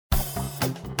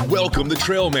Welcome to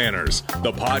Trail Manners,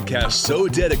 the podcast so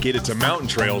dedicated to mountain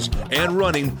trails and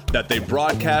running that they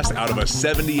broadcast out of a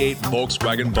 78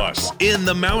 Volkswagen bus in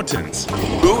the mountains.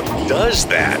 Who does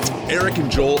that? Eric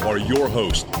and Joel are your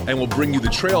hosts and will bring you the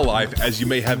trail life as you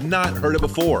may have not heard it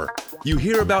before. You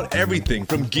hear about everything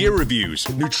from gear reviews,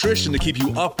 nutrition to keep you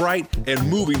upright and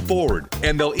moving forward,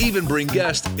 and they'll even bring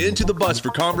guests into the bus for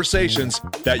conversations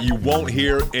that you won't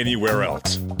hear anywhere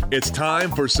else. It's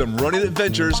time for some running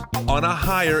adventures on a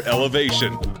higher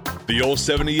elevation. The old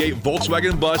 78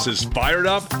 Volkswagen bus is fired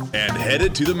up and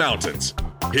headed to the mountains.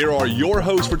 Here are your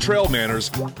hosts for Trail Manners,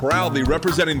 proudly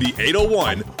representing the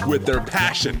 801 with their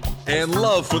passion and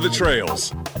love for the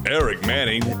trails. Eric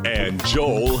Manning and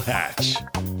Joel Hatch.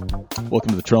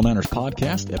 Welcome to the Trail Manners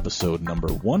Podcast, episode number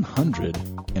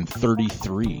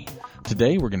 133.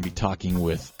 Today we're going to be talking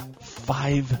with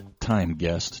five-time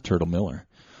guest Turtle Miller.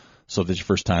 So if this is your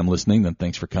first time listening, then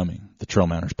thanks for coming. The Trail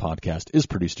Manners Podcast is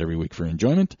produced every week for your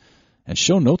enjoyment, and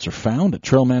show notes are found at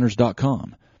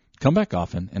trailmanners.com. Come back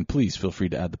often, and please feel free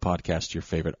to add the podcast to your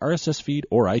favorite RSS feed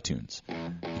or iTunes.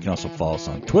 You can also follow us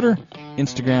on Twitter,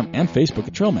 Instagram, and Facebook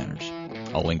at Trail Manners.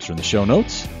 All links are in the show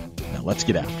notes. Now let's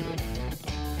get after it.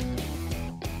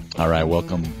 All right,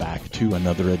 welcome back to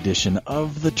another edition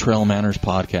of the Trail Manners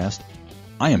Podcast.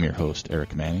 I am your host,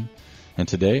 Eric Manning, and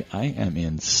today I am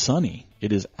in sunny.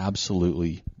 It is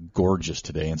absolutely gorgeous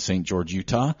today in St. George,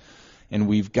 Utah, and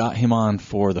we've got him on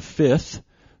for the 5th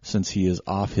since he is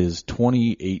off his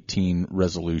 2018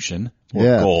 resolution or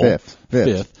goal.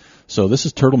 Fifth. So this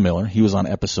is Turtle Miller. He was on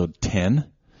episode 10,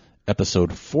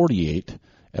 episode 48,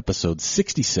 episode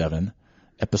 67,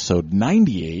 episode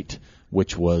 98,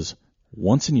 which was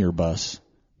once in your bus,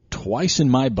 twice in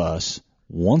my bus,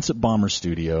 once at Bomber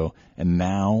Studio, and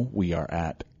now we are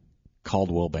at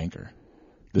Caldwell Banker.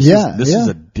 This is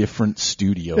a different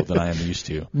studio than I am used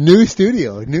to. New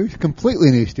studio,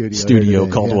 completely new studio. Studio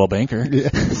Caldwell Banker,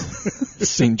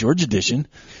 St. George edition.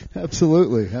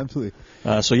 Absolutely.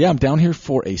 So I'm down here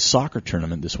for a soccer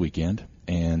tournament this weekend,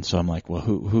 and so I'm like, well,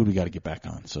 who do we got to get back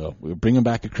on? So we're bringing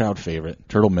back a crowd favorite,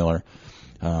 Turtle Miller.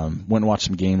 Went and watched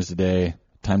some games today.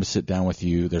 Time to sit down with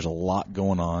you. There's a lot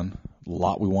going on, a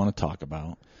lot we want to talk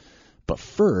about. But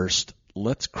first,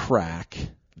 let's crack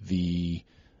the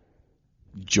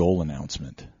Joel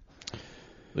announcement.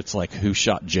 It's like who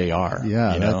shot JR?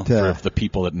 Yeah, for the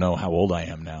people that know how old I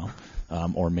am now.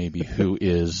 Or maybe who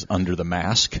is under the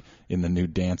mask in the new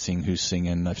dancing, who's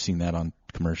singing. I've seen that on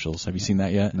commercials. Have you seen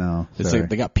that yet? No. It's like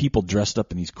they got people dressed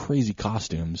up in these crazy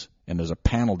costumes, and there's a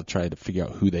panel to try to figure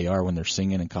out who they are when they're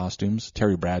singing in costumes.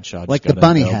 Terry Bradshaw like the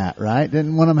bunny hat, right?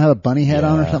 Didn't one of them have a bunny hat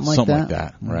on or something like that? Something like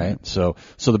that, right? So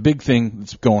the big thing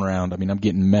that's going around, I mean, I'm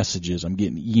getting messages, I'm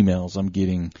getting emails, I'm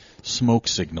getting smoke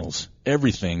signals,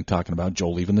 everything talking about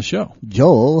Joel leaving the show.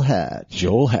 Joel Hatch.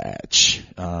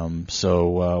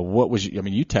 What was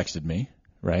you texted me,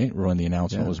 right, when the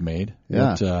announcement was made.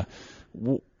 Yeah.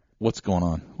 What's going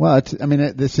on? Well,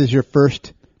 this is your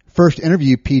first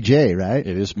interview, PJ, right?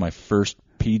 It is my first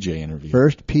PJ interview.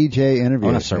 First PJ interview.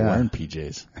 I want to start wearing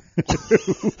PJs.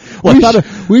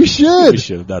 We should. We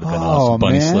should. That would have been awesome.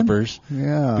 Bunny slippers.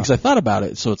 Yeah. Because I thought about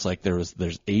it. So it's like there's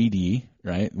AD,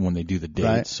 right, when they do the dates.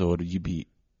 Right. So would you be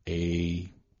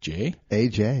AJ?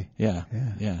 AJ. Yeah.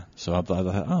 So I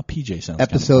thought, PJ sounds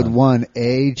Episode kind of 1,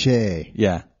 AJ.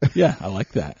 Yeah, I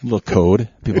like that. A little code.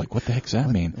 People are like, what the heck does that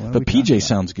mean? But PJ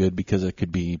sounds good because it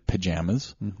could be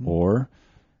pajamas or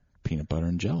peanut butter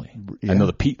and jelly. Yeah. I know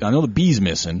the B's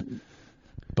missing,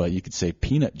 but you could say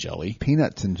peanut jelly.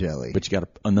 Peanuts and jelly. But you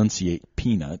got to enunciate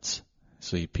peanuts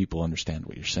so people understand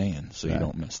what you're saying, so you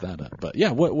don't mess that up. But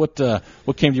yeah, what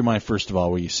came to your mind first of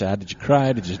all? Were you sad? Did you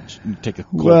cry? Did you take a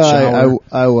cold shower?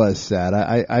 I was sad.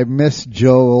 I miss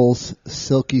Joel's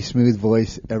silky smooth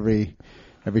voice every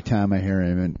time I hear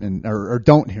him, or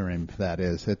don't hear him. If that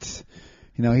is, it's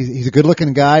he's a good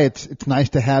looking guy. It's nice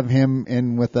to have him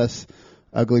in with us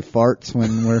ugly farts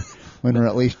when we're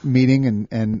at least meeting,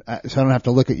 and so I don't have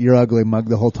to look at your ugly mug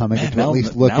the whole time. I get to at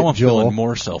least look at Joel. Now I'm feeling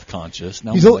more self-conscious.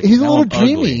 He's a little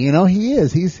dreamy, he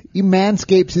is. He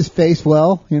manscapes his face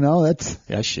well, that's.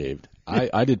 Yeah, I shaved.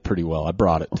 I did pretty well. I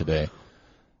brought it today.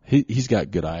 He's got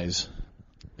good eyes.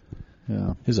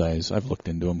 Yeah. His eyes, I've looked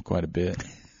into them quite a bit.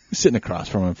 Sitting across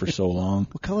from him for so long.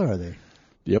 What color are they?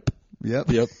 Yep.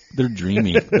 They're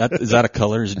dreamy. Is that a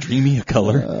color? Is dreamy a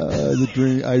color?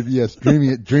 Yes,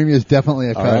 dreamy. Dreamy is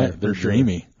definitely a color. All right, they're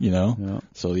dreamy. Yeah.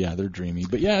 So yeah, they're dreamy.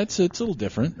 But yeah, it's a little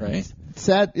different, right? It's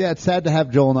sad. Yeah, it's sad to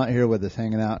have Joel not here with us,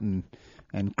 hanging out and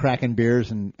cracking beers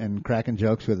and cracking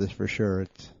jokes with us for sure.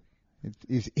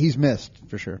 He's missed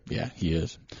for sure. Yeah, he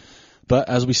is. But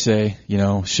as we say,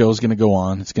 show's going to go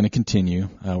on. It's going to continue.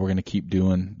 We're going to keep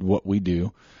doing what we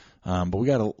do. But we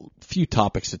got a few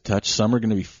topics to touch. Some are going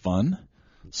to be fun.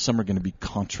 Some are going to be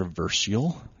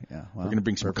controversial. Yeah, well, we're going to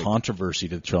bring some controversy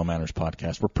to the Trail Manners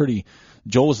podcast.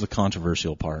 Joel is the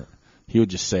controversial part. He would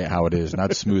just say it how it is, and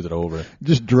I'd smooth it over.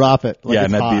 Just drop it. Like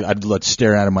and I'd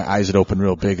stare at him, my eyes would open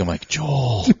real big. I'm like,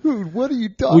 Joel, dude, what are you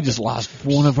talking? We just lost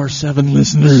one of our 7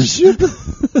 listeners.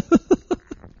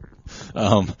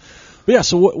 But yeah,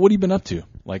 so what have you been up to?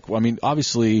 Like, I mean,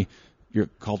 obviously you're a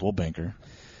Caldwell banker.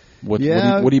 What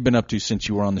have you been up to since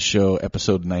you were on the show,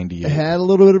 episode 98? I had a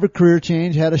little bit of a career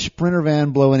change. Had a Sprinter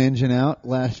van blow an engine out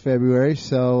last February,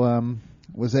 so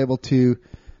was able to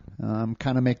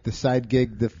kind of make the side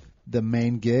gig the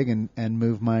main gig and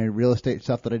move my real estate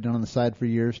stuff that I'd done on the side for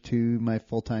years to my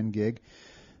full-time gig.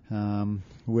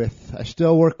 I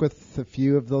still work with a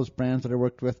few of those brands that I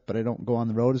worked with, but I don't go on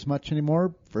the road as much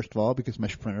anymore. First of all, because my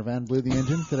Sprinter van blew the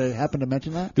engine. Did I happen to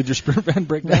mention that? Did your Sprinter van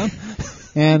break down?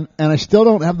 And I still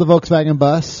don't have the Volkswagen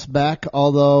bus back,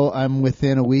 although I'm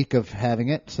within a week of having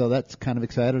it, so that's kind of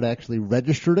excited. I actually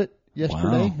registered it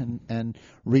yesterday and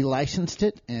relicensed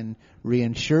it and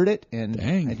reinsured it, and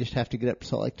Dang. I just have to get up to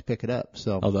Salt Lake to pick it up.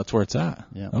 So that's where it's at.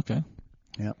 Yeah. Okay.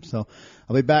 Yeah. So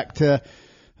I'll be back to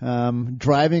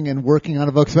driving and working on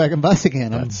a Volkswagen bus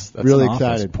again. That's really an office,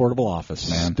 excited. Portable office,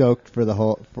 man. Stoked for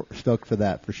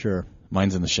that for sure.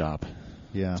 Mine's in the shop.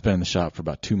 Yeah. It's been in the shop for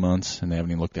about 2 months, and they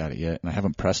haven't even looked at it yet. And I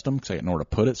haven't pressed them because I got nowhere to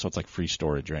put it, so it's like free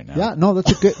storage right now. Yeah, no,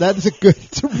 it's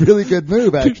a really good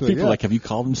move, actually. People are like, have you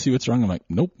called them to see what's wrong? I'm like,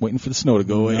 nope, waiting for the snow to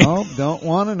go away. No, don't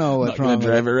want to know what's wrong. Not going to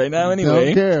drive it right now Don't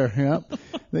anyway. care, yep.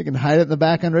 They can hide it in the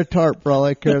back under a tarp for all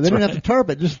I care. They don't have to tarp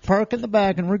it, just park in the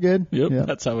back and we're good. Yep.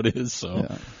 That's how it is, so...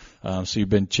 Yeah. So you've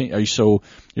been you're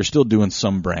still doing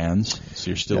some brands,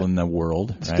 so you're still in the world,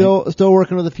 right? Still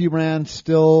working with a few brands,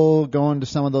 still going to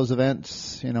some of those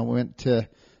events. We went to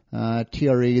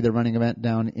TRE, the running event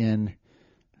down in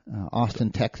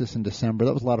Austin, Texas in December.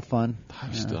 That was a lot of fun. I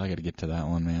got to get to that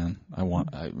one, man.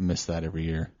 I miss that every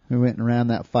year. We went and ran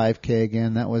that 5K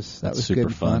again. That was super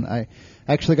good fun. fun. I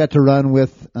actually got to run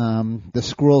with the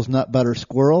Squirrel's Nut Butter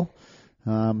Squirrel.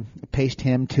 Paced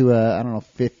him to a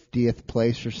 50th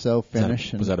place or so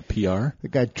finish. Was that a PR? The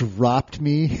guy dropped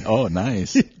me. Oh,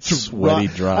 nice. Sweaty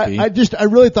droppy. I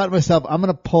really thought to myself, I'm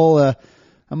gonna pull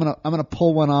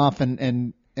one off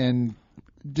and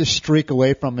just streak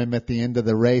away from him at the end of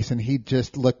the race, and he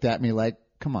just looked at me like,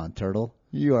 come on, Turtle.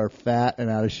 You are fat and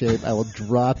out of shape. I will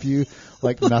drop you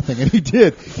like nothing. And he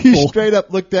did. He straight up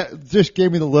just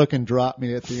gave me the look and dropped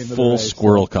me at the end of the race. Full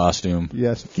squirrel costume.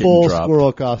 Yes, full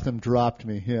squirrel costume dropped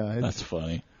me. Yeah. That's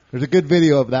funny. There's a good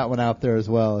video of that one out there as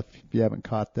well if you haven't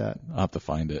caught that. I'll have to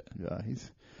find it. Yeah,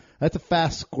 that's a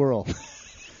fast squirrel.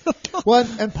 Well,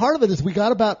 and part of it is we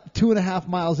got about 2.5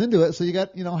 miles into it, so you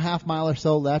got, half mile or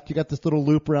so left. You got this little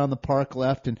loop around the park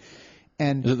left, and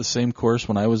is it the same course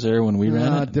when I was there when we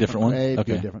ran it? Different one?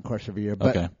 Okay. Different course every year.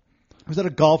 But it was at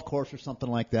a golf course or something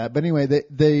like that. But anyway,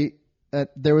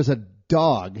 there was a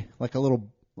dog, like a little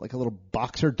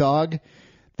boxer dog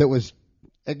that was,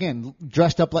 again,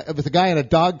 dressed up like, it was a guy in a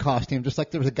dog costume, just like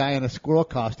there was a guy in a squirrel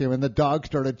costume, and the dog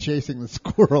started chasing the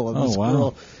squirrel, and the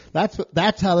squirrel. Wow.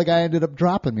 That's how the guy ended up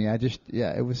dropping me.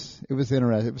 It was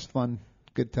interesting. It was fun.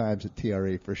 Good times at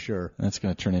TRE for sure. That's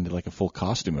going to turn into like a full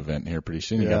costume event here pretty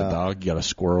soon. You got a dog, you got a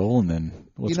squirrel, and then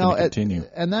what's going to continue?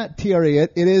 And that TRE,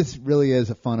 it really is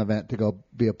a fun event to go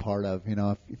be a part of.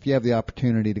 If you have the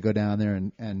opportunity to go down there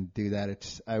and do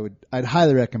that, I'd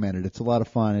highly recommend it. It's a lot of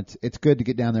fun. It's good to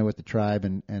get down there with the tribe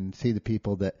and see the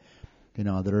people that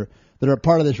that are a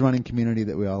part of this running community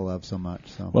that we all love so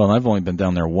much. So. Well, I've only been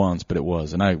down there once, but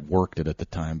and I worked it at the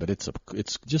time, but it's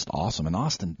just awesome. And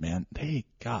Austin, man, they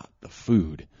got the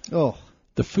food. Oh.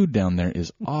 The food down there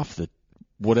is off the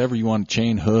whatever you want,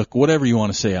 chain hook, whatever you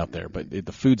want to say out there, but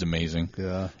the food's amazing.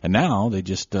 Yeah. And now they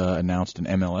just announced an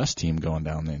MLS team going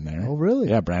down in there. Oh, really?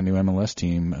 Yeah, brand new MLS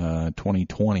team,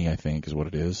 2020, I think is what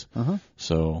it is. Uh-huh.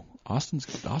 So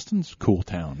Austin's a cool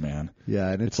town, man. Yeah,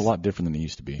 and it's a lot different than it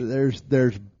used to be.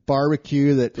 There's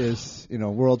barbecue that is,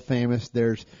 world famous.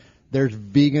 There's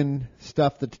vegan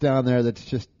stuff that's down there that's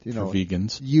just, For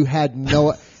vegans. You had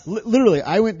no literally,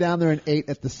 I went down there and ate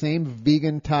at the same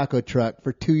vegan taco truck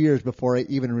for 2 years before I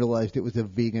even realized it was a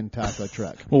vegan taco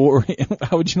truck. Well,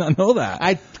 how would you not know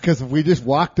that? Because we just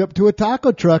walked up to a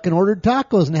taco truck and ordered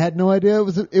tacos and had no idea it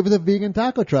was a vegan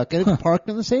taco truck, and it's parked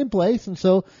in the same place, and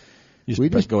so we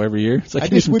just go every year. It's like I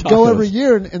just would go every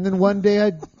year, and then one day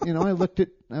I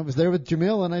was there with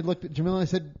Jamil, and I looked at Jamil and I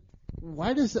said,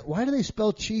 why do they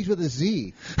spell cheese with a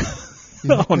Z?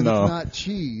 Oh, no. It's not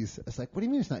cheese. It's like, what do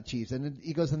you mean it's not cheese? And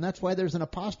he goes, and that's why there's an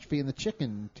apostrophe in the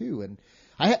chicken too. And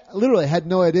I literally had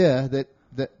no idea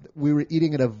that we were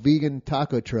eating at a vegan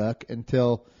taco truck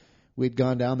until we'd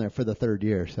gone down there for the third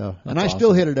year. So, and I awesome.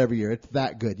 still hit it every year. It's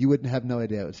that good. You wouldn't have no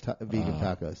idea it was vegan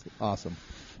tacos. Awesome.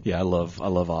 Yeah, I love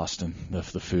Austin. The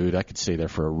food. I could stay there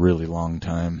for a really long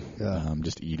time. Yeah.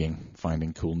 Just eating,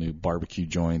 finding cool new barbecue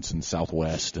joints in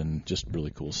Southwest, and just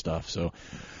really cool stuff. So, all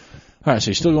right. So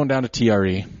you're still going down to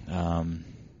TRE, and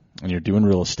you're doing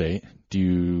real estate.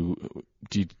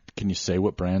 Can you say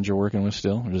what brand you're working with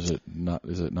still, or is it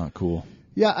not cool?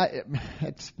 Yeah,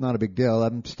 it's not a big deal.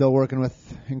 I'm still working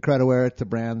with Incrediwear. It's a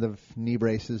brand of knee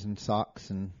braces and socks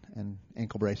and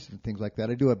ankle braces and things like that.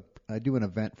 I do an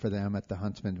event for them at the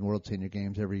Huntsman World Senior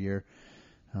Games every year,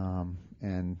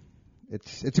 and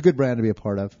it's a good brand to be a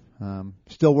part of.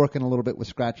 Still working a little bit with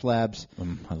Scratch Labs.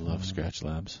 I love Scratch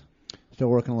Labs. Still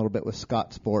working a little bit with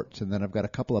Scott Sports, and then I've got a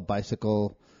couple of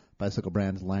bicycle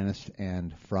brands, Linus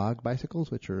and Frog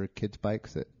bicycles, which are kids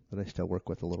bikes that I still work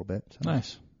with a little bit. So.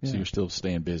 Nice. Yeah. So you're still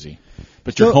staying busy,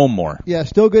 but you're home more. Yeah,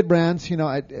 still good brands. You know,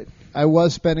 I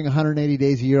was spending 180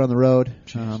 days a year on the road.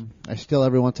 I still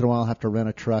every once in a while have to rent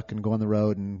a truck and go on the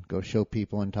road and go show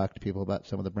people and talk to people about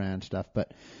some of the brand stuff.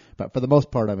 But for the most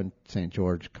part, I'm in St.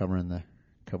 George covering the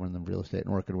real estate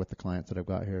and working with the clients that I've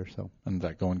got here. So. And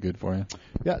that going good for you?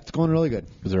 Yeah, it's going really good.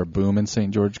 Is there a boom in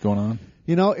St. George going on?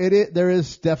 You know, there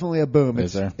is definitely a boom.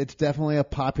 Is there? It's definitely a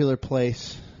popular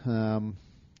place.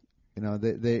 You know,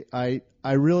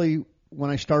 I really,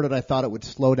 when I started, I thought it would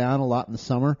slow down a lot in the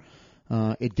summer.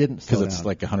 It didn't slow down. Because it's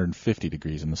like 150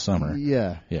 degrees in the summer.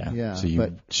 Yeah. So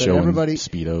you show but everybody,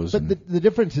 Speedos. But the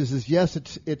difference is yes,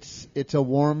 it's a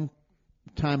warm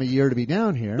time of year to be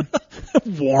down here.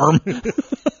 Warm.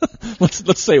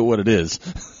 Let's say what it is.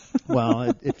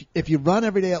 Well, if you run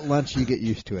every day at lunch, you get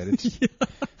used to it.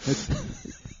 It's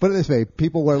put it this way: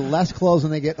 people wear less clothes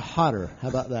and they get hotter. How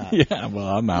about that? Yeah, well,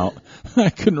 I'm out. I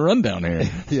couldn't run down here.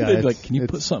 Yeah, they'd be like, can you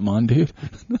put something on, dude?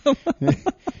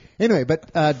 Anyway,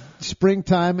 but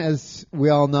springtime, as we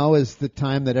all know, is the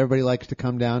time that everybody likes to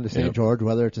come down to St. George,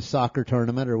 whether it's a soccer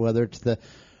tournament or whether it's the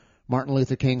Martin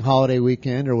Luther King holiday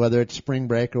weekend or whether it's spring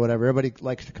break or whatever. Everybody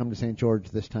likes to come to St. George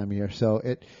this time of year. So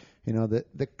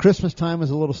the Christmas time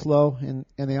is a little slow in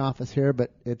the office here,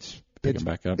 but it's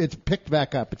back up. It's picked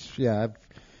back up. I've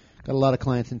got a lot of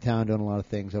clients in town doing a lot of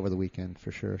things over the weekend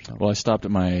for sure. So. Well, I stopped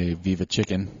at my Viva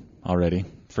Chicken already.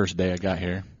 First day I got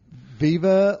here.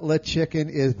 Viva La Chicken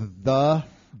is the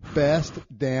best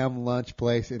damn lunch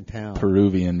place in town.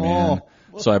 Peruvian, man.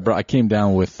 Oh. So I came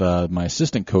down with my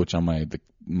assistant coach on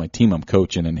my team I'm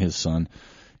coaching and his son.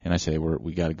 And I say,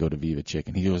 we got to go to Viva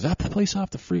Chicken. He goes, is that place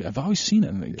off the free? I've always seen it,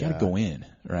 and you got to go in,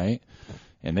 right?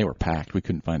 And they were packed. We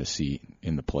couldn't find a seat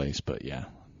in the place, but yeah,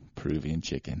 Peruvian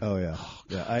chicken. Oh yeah,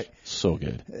 yeah. So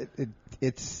good.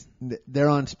 They're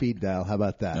on speed dial. How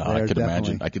about that? No, I could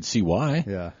imagine. I could see why.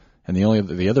 Yeah. And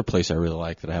the other place I really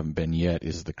like that I haven't been yet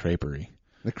is the Creperie.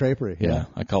 The Creperie. Yeah,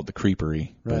 I call it the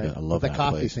Creepery, but I love that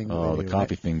coffee place. Thing the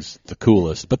coffee thing's the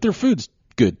coolest. But their food's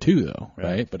good too, though,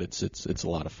 right? But it's a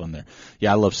lot of fun there.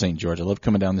 Yeah, I love St. George. I love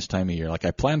coming down this time of year. Like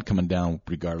I planned coming down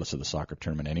regardless of the soccer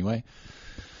tournament anyway.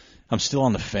 I'm still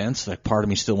on the fence. Like part of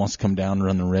me still wants to come down and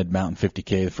run the Red Mountain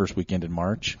 50K the first weekend in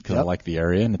March because I like the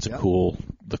area and it's a cool.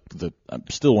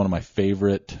 Still one of my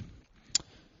favorite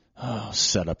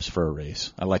setups for a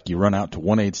race. I like you run out to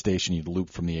one aid station, you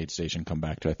loop from the aid station, come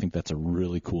back to. I think that's a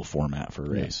really cool format for a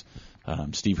race.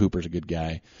 Steve Hooper's a good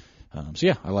guy. So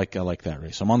yeah, I like that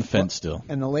race. I'm on the fence still.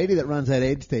 And the lady that runs that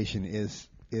aid station is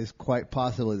quite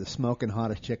possibly the smoking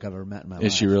hottest chick I've ever met in my life.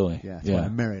 Is she really? Yeah, that's why I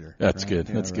married her. That's right? good.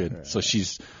 Yeah, that's right, good. right. So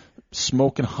she's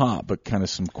smoking hot, but kind of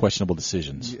some questionable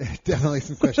decisions. Yeah, definitely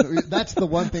some questionable. That's the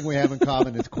one thing we have in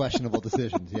common is questionable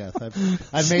decisions. Yes,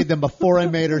 I've made them before I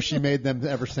made her. She made them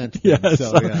ever since. Yes,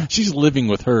 so yeah. She's living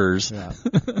with hers. Yeah,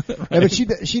 right. But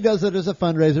she does it as a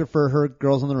fundraiser for her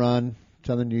Girls on the Run,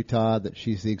 Southern Utah, that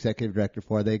she's the executive director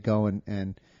for. They go and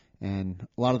a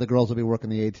lot of the girls will be working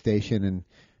the aid station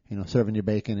and serving your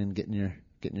bacon and getting your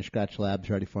Scratch Labs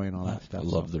ready for you and all that stuff. I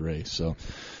love the race. So,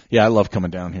 yeah, I love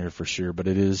coming down here for sure. But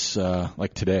it is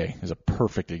like today is a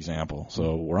perfect example.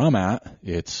 So where I'm at,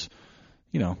 it's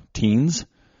teens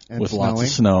and with snowing. lots of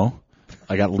snow.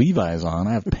 I got Levi's on.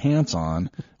 I have pants on.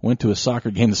 Went to a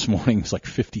soccer game this morning. It was like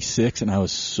 56, and I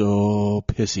was so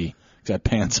pissy. I had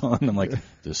pants on. I'm like,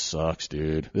 this sucks,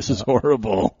 dude. This is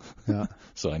horrible. Yeah.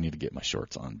 So I need to get my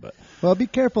shorts on. But well, be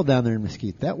careful down there in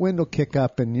Mesquite. That wind will kick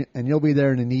up, and you'll be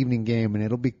there in an evening game, and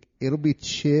it'll be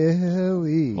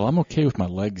chilly. Well, I'm okay with my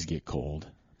legs get cold,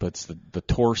 but it's the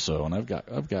torso, and I've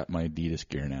got my Adidas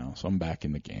gear now, so I'm back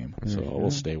in the game. So we'll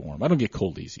stay warm. I don't get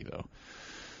cold easy though.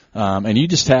 And you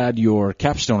just had your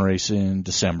capstone race in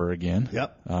December again.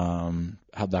 Yep.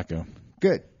 How'd that go?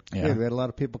 Good. Yeah. Good. We had a lot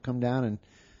of people come down, and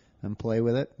and play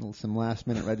with it. Some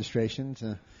last-minute registrations.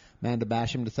 Amanda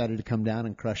Basham decided to come down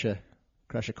and crush a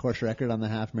course record on the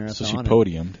half marathon. So she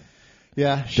podiumed.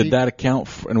 Yeah. Did that account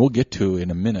for, and we'll get to it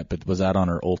in a minute, but was that on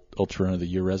her Ultra Run of the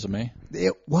Year resume?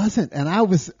 It wasn't, and I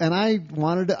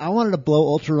wanted to blow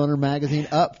Ultra Runner magazine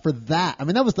up for that. I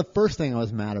mean, that was the first thing I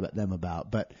was mad about them about.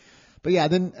 But yeah,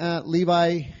 then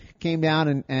Levi came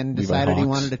down and decided he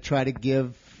wanted to try to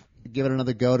give it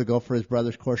another go for his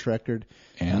brother's course record.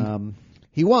 And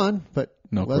he won, but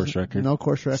no course record. No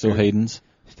course record.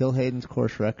 Still Hayden's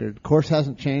course record. Course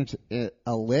hasn't changed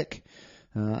a lick.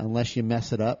 Unless you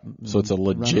mess it up. So it's a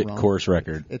legit course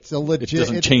record. It's a legit. It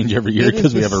doesn't change every year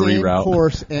because we have a reroute.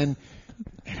 Course, and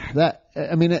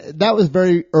that was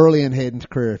very early in Hayden's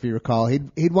career, if you recall.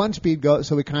 He'd won Speed Goat,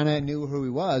 so we kind of knew who he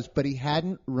was, but he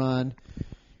hadn't gone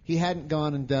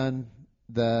and done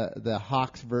the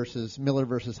Hawks versus Miller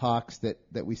versus Hawks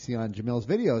that we see on Jamil's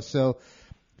videos. So,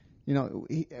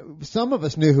 some of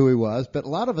us knew who he was, but a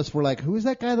lot of us were like, who is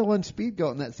that guy that won Speed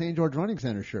Goat in that St. George Running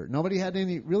Center shirt? Nobody had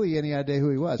any idea who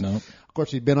he was. No. Of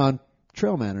course, he'd been on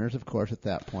Trail Manners, of course, at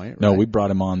that point. No, right? we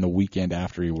brought him on the weekend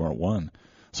after he won.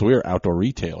 So we were outdoor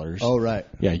retailers. Oh, right.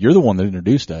 Yeah, you're the one that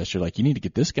introduced us. You're like, you need to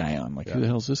get this guy on. Like, who the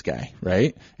hell's this guy,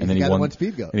 right? And then he won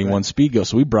Speed Goat. And he won Speed Goat.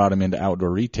 So we brought him into Outdoor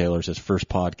Retailers, his first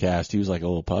podcast. He was like a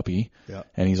little puppy. Yeah.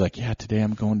 And he's like, yeah, today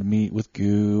I'm going to meet with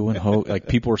Goo and Ho. Like,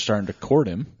 people were starting to court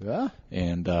him. Yeah.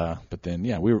 And but then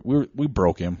we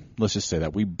broke him. Let's just say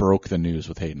that we broke the news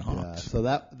with Hayden Hawks.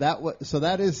 Yeah, so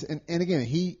that is and again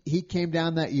he came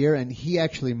down that year and he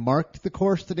actually marked the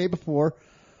course the day before,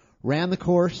 ran the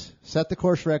course, set the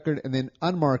course record, and then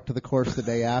unmarked the course the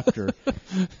day after.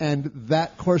 And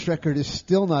that course record is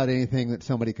still not anything that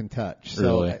somebody can touch.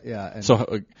 So, really? Yeah.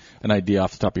 So an idea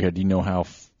off the top of your head, do you know how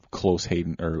close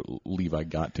Hayden or Levi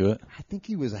got to it? I think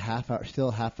he was a half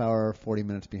hour, 40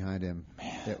 minutes behind him.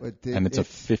 Man. And it's a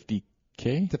 50K?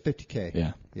 It's a 50K.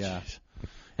 Yeah. Yeah. Jeez.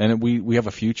 And we have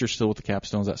a future still with the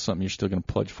capstones. That's something you're still going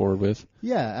to pledge forward with?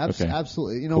 Yeah, Okay.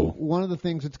 Absolutely. Cool. One of the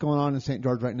things that's going on in St.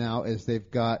 George right now is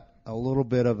they've got a little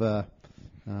bit of a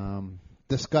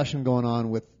discussion going on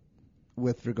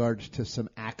with regards to some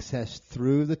access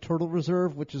through the Turtle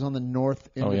Reserve, which is on the north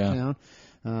end of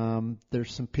town.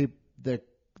 There's some people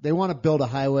they want to build a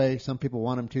highway. Some people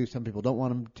want them to. Some people don't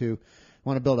want them to.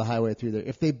 Want to build a highway through there.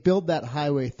 If they build that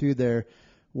highway through there,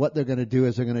 what they're going to do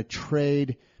is they're going to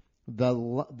trade the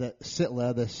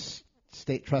SITLA, the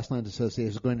State Trust Lands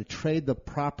Association, is going to trade the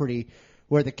property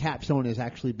where the capstone is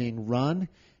actually being run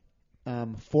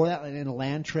for that in a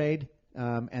land trade.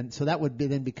 And so that would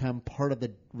then become part of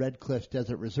the Red Cliffs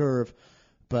Desert Reserve.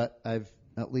 But I've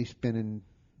at least been in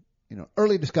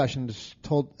early discussions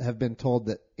have been told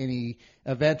that any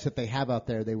events that they have out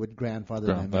there, they would grandfather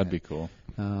them in. That'd be cool.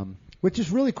 Which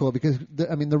is really cool because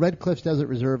the Red Cliffs Desert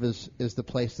Reserve is the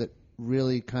place that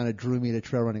really kind of drew me to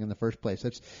trail running in the first place.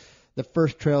 It's the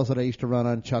first trails that I used to run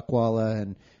on,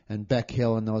 Chuckwalla and Beck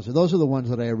Hill, and those are the ones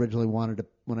that I originally wanted to,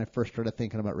 when I first started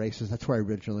thinking about races. That's where I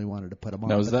originally wanted to put them on.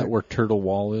 Now, is that where Turtle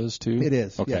Wall is too? It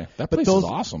is. Okay, yeah. that place is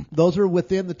awesome. Those are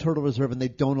within the Turtle Reserve, and they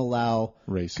don't allow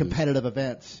races, competitive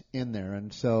events in there.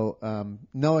 And so,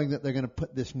 knowing that they're going to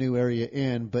put this new area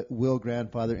in, but will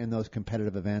grandfather in those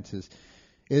competitive events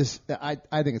I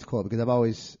think it's cool because I've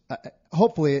always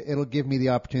hopefully it'll give me the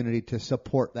opportunity to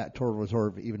support that Turtle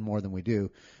Reserve even more than we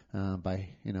do by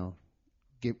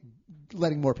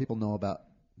letting more people know about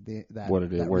that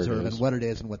reserve and what it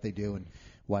is and what they do and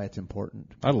why it's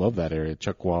important. I love that area,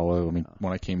 Chuckwalla. I mean,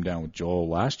 when I came down with Joel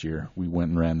last year, we went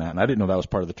and ran that, and I didn't know that was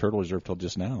part of the Turtle Reserve till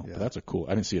just now. Yeah. But that's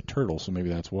I didn't see a turtle, so maybe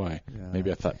that's why. Yeah.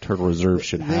 Maybe I thought Turtle Reserve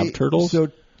should have turtles.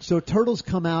 So turtles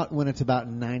come out when it's about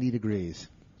 90 degrees.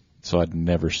 So I'd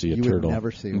never see a turtle. You would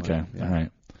never see one. Okay, yeah.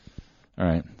 All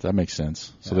right, that makes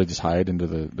sense. So they just hide into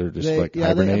they're just Hibernating.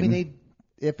 hibernating.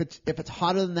 If it's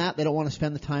hotter than that, they don't want to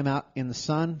spend the time out in the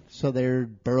sun, so they're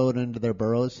burrowed into their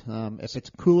burrows. If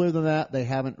it's cooler than that, they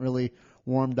haven't really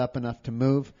warmed up enough to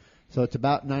move. So it's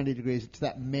about 90 degrees. It's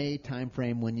that May time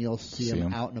frame when you'll see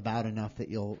them out and about enough that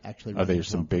you'll actually. Are there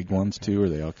some big ones too? Or are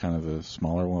they all kind of the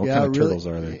smaller ones? Yeah, what kind of turtles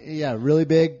are they? Yeah, really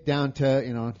big down to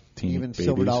even babies.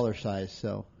 silver dollar size.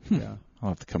 So yeah. I'll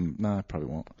have to come. No, I probably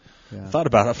won't. Yeah. I thought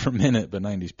about it for a minute, but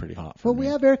 90's pretty hot for me. Well, we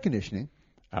have air conditioning.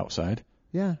 Outside?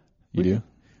 Yeah. You do?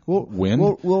 Wind?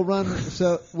 We'll run.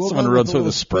 So someone runs with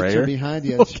a sprayer behind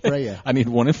you and spray you. I need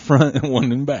one in front and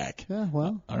one in back. Yeah,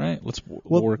 well. All right,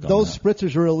 we'll work on that. Those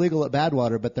spritzers are illegal at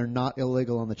Badwater, but they're not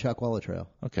illegal on the Chuckwalla Trail.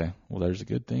 Okay, well, there's a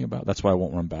good thing about it. That's why I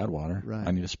won't run Badwater. Right.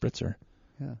 I need a spritzer.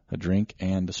 Yeah. A drink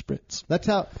and a spritz. That's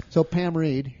how. So Pam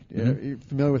Reed, you're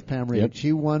familiar with Pam Reed? Yep.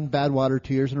 She won Badwater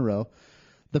 2 years in a row.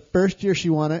 The first year she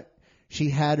won it, she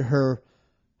had her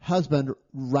husband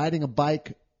riding a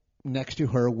bike next to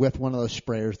her with one of those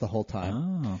sprayers the whole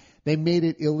time. Oh. They made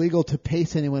it illegal to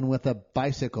pace anyone with a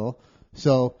bicycle,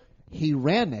 so he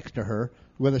ran next to her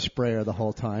with a sprayer the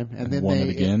whole time. And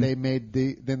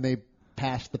then they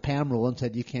passed the PAM rule and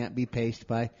said you can't be paced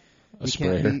by a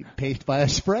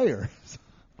sprayer.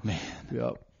 Man,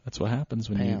 Yep. that's what happens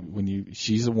when Pam.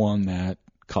 she's the one that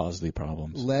caused the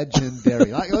problems.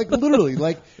 Legendary, like literally,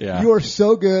 Yeah. You are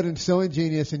so good and so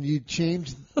ingenious, and you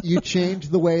change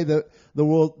the way the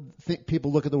world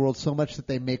people look at the world so much that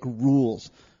they make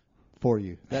rules for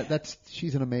you.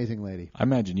 She's an amazing lady. I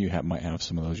imagine you might have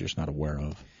some of those you're just not aware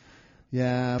of.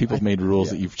 Yeah, People have made rules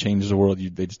that you've changed the world.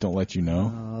 They just don't let you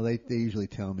know. Oh, they usually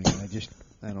tell me.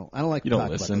 I don't like to talk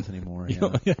about this anymore.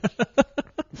 Yeah.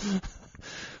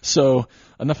 So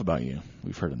enough about you.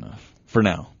 We've heard enough for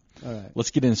now. All right.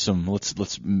 Let's get into some. Let's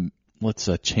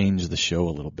change the show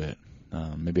a little bit.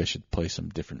 Maybe I should play some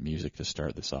different music to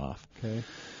start this off. Okay.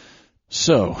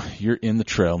 So you're in the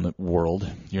trail world.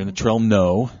 You're in the trail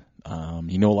know.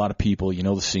 You know a lot of people. You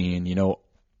know the scene. You know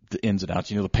the ins and outs.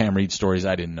 You know the Pam Reed stories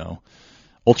I didn't know.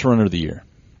 Ultra Runner of the Year.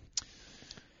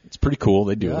 It's pretty cool.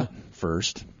 They do it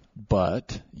first,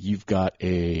 but you've got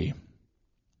a.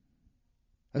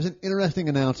 That was an interesting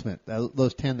announcement.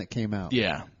 Those 10 that came out.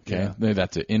 Yeah. Okay. Yeah. Maybe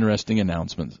that's an interesting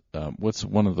announcement. What's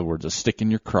one of the words? A stick in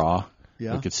your craw.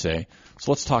 Yeah. We could say.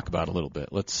 So let's talk about it a little bit.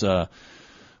 Let's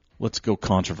go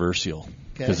controversial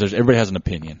because everybody has an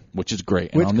opinion, which is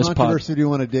great. Which and on this controversy do you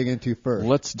want to dig into first?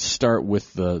 Let's start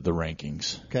with the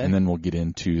rankings, okay. And then we'll get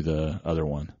into the other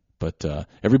one. But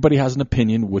everybody has an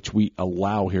opinion, which we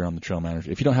allow here on the Trail Manners.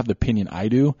 If you don't have the opinion I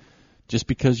do, just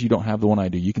because you don't have the one I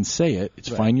do, you can say it. It's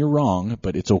fine. You're wrong,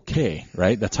 but it's okay,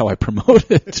 right? That's how I promote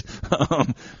it.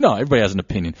 No, everybody has an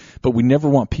opinion, but we never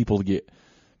want people to get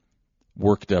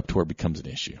worked up to where it becomes an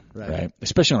issue, right?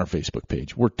 Especially on our Facebook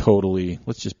page. We're totally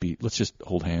let's just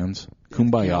hold hands,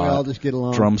 kumbaya, we all just get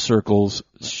along. Drum circles,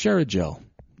 share a gel,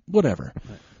 whatever.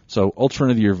 Right. So, Ultra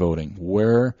Runner of the Year voting.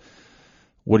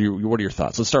 What are your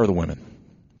thoughts? Let's start with the women.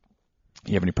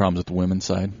 You have any problems with the women's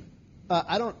side?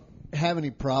 I don't have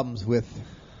any problems with.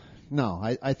 No,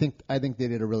 I think they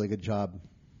did a really good job.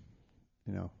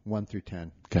 1 through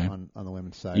 10 on the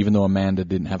women's side. Even though Amanda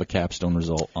didn't have a capstone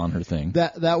result on her thing.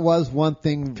 That was one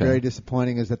thing very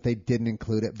disappointing is that they didn't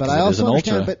include it. But I also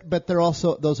understand. But they're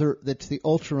also that's the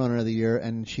Ultra Runner of the Year,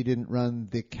 and she didn't run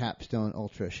the capstone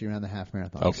ultra. She ran the half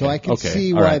marathon. Okay. So I can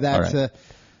see why that's a.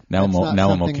 Now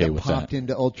I'm okay that with popped that.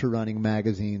 into Ultra Running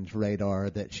Magazine's radar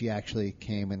that she actually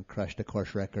came and crushed a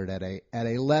course record at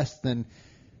a less than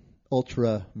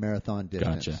ultra marathon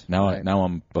distance. Gotcha. Now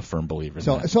I'm a firm believer.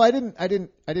 So I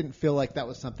didn't feel like that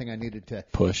was something I needed to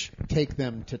take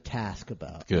them to task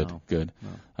about. Good.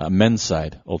 No. Men's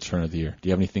side, Ultra Runner of the Year. Do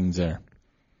you have any things there?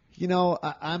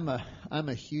 I'm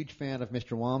a huge fan of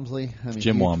Mr. Walmsley.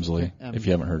 Jim Walmsley, if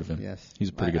you haven't heard of him. Yes. He's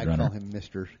a pretty good runner. I call him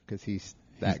Mr. because he's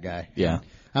that guy. Yeah.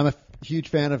 I'm a huge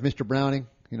fan of Mr. Browning.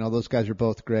 Those guys are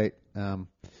both great.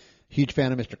 Huge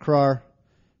fan of Mr. Krar.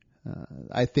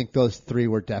 I think those three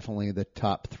were definitely the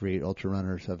top 3 ultra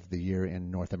runners of the year in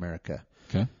North America.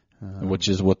 Okay. Which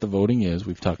is what the voting is.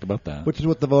 We've talked about that. Which is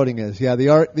what the voting is. Yeah.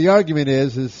 The argument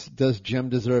is does Jim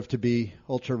deserve to be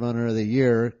Ultra Runner of the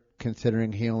Year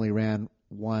considering he only ran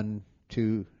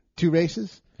 2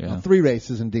 races? Yeah. Well, 3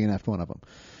 races and DNF'd one of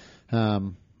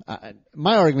them.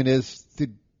 My argument is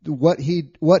what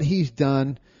he's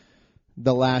done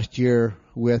the last year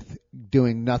with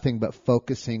doing nothing but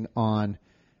focusing on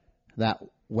that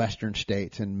Western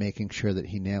States and making sure that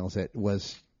he nails it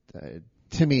was,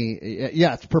 to me,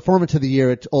 it's performance of the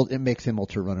year. It makes him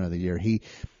Ultra Runner of the Year. He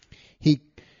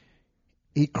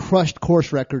crushed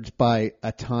course records by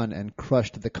a ton and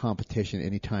crushed the competition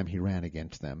anytime he ran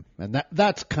against them, and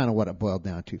that's kind of what it boiled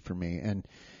down to for me.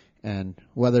 And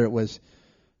whether it was,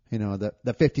 the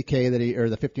 50K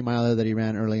the 50 miler that he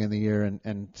ran early in the year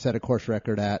and set a course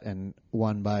record at and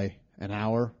won by an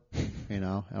hour,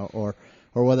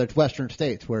 or whether it's Western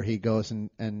States where he goes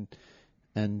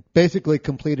and basically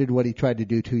completed what he tried to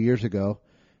do 2 years ago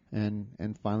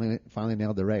and finally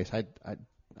nailed the race.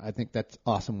 I think that's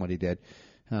awesome what he did.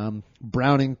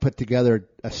 Browning put together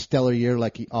a stellar year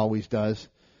like he always does.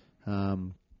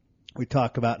 We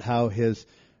talk about how his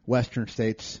Western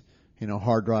States,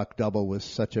 Hard Rock double was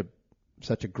such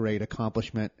a great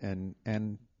accomplishment,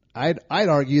 and I'd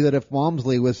argue that if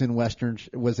Walmsley was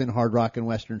in Hard Rock and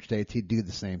Western States, he'd do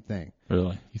the same thing.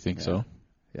 Really? You think so?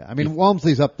 Yeah. I mean,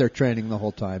 Walmsley's up there training the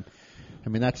whole time. I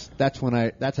mean, that's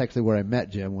actually where I met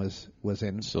Jim was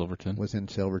in Silverton.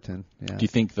 Yeah. Do you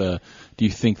think the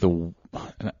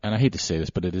and I hate to say this,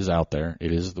 but it is out there.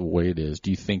 It is the way it is.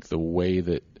 Do you think the way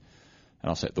that And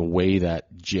I'll say the way that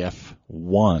Jeff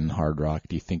won Hard Rock,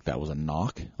 do you think that was a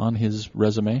knock on his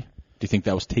resume? Do you think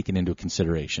that was taken into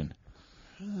consideration?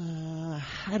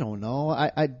 I don't know.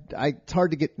 It's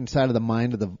hard to get inside of the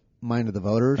mind of the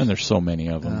voters. And there's so many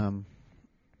of them.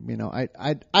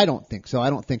 I don't think so. I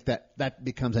don't think that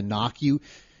becomes a knock. You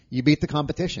beat the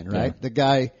competition, right? Yeah. The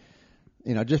guy,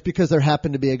 just because there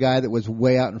happened to be a guy that was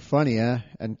way out in front of you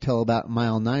until about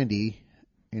mile 90,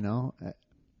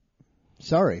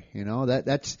 sorry,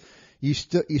 that's you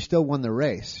still won the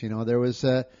race. There was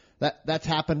that's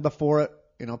happened before.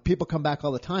 People come back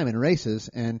all the time in races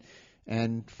and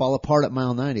fall apart at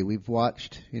mile 90. We've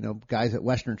watched guys at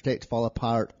Western States fall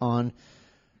apart on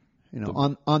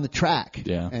the track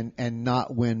and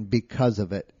not win because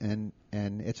of it. And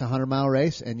it's a 100-mile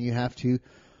race, and you have to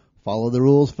follow the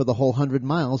rules for the whole 100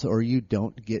 miles, or you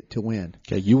don't get to win.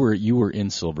 Okay, you were in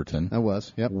Silverton. I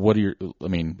was. Yep. What are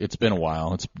it's been a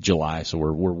while. It's July, so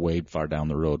we're way far down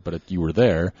the road. But you were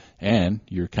there, and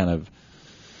you're kind of,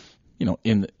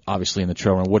 obviously in the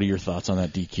trail run. What are your thoughts on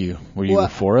that DQ? Were you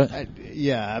for it?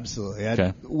 Yeah, absolutely.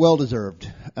 Okay. Well deserved.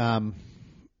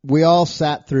 We all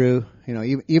sat through,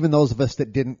 even those of us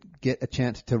that didn't get a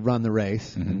chance to run the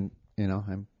race, and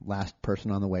I'm last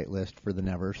person on the wait list for the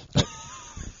Nevers. But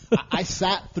I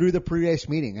sat through the pre-race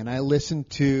meeting, and I listened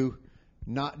to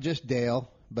not just Dale,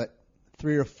 but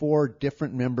 3 or 4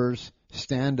 different members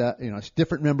stand up,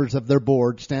 different members of their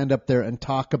board stand up there and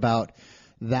talk about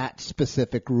that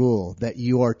specific rule, that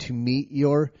you are to meet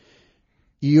your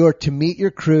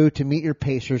crew, to meet your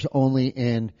pacers only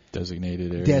in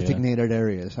designated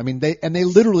areas. I mean, they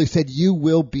literally said you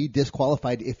will be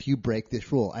disqualified if you break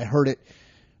this rule. I heard it.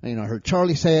 I heard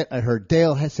Charlie say it. I heard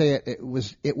Dale say it.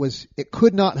 It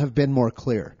could not have been more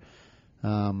clear.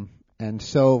 And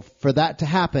so for that to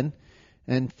happen,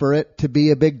 and for it to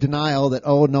be a big denial that,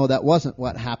 oh no, that wasn't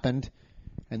what happened,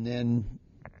 and then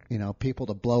people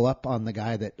to blow up on the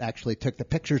guy that actually took the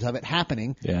pictures of it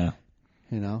happening. Yeah.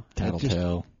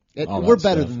 Tattletale. We're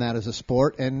better than that as a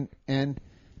sport, and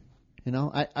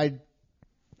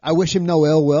I wish him no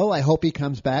ill will. I hope he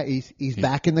comes back. He's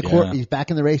back in the court. He's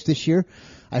back in the race this year.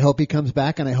 I hope he comes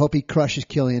back, and I hope he crushes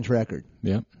Killian's record.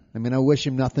 Yeah. I mean, I wish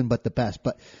him nothing but the best.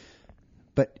 But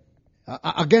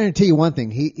I'll guarantee you one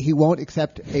thing: he won't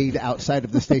accept aid outside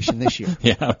of the station this year.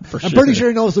 Yeah, for sure. I'm pretty sure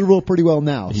he knows the rule pretty well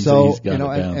now. He's got it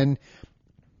down.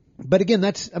 But again,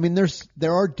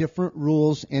 there are different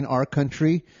rules in our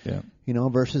country,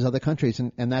 versus other countries,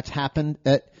 and that's happened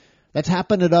at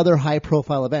other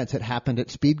high-profile events. It happened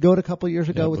at Speed Goat a couple of years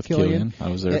ago with Killian. I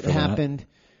was there for that.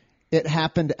 It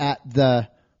happened at the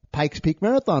Pikes Peak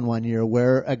Marathon one year,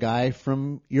 where a guy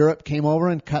from Europe came over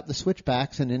and cut the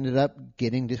switchbacks and ended up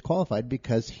getting disqualified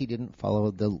because he didn't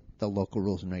follow the local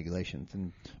rules and regulations.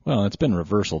 And well, it's been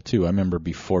reversal too. I remember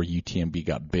before UTMB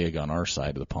got big on our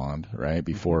side of the pond, right?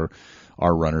 Before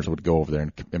our runners would go over there,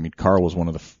 and Carl was one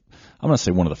of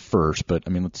the first, but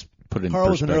let's put it in perspective. Carl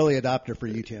was an early adopter for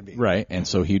UTMB. Right, and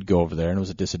so he'd go over there, and it was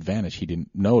a disadvantage. He didn't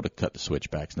know to cut the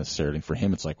switchbacks necessarily. And for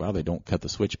him, it's like, wow, they don't cut the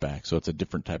switchback. So it's a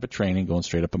different type of training, going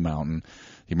straight up a mountain.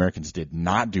 The Americans did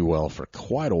not do well for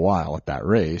quite a while at that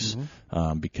race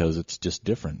because it's just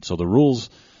different. So the rules,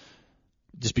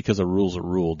 just because a rule's a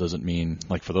rule doesn't mean,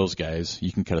 like for those guys,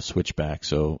 you can cut a switchback.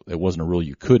 So it wasn't a rule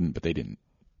you couldn't, but they didn't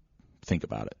think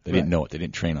about it. They didn't know it. They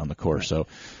didn't train on the course. So,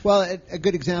 well, a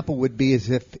good example would be as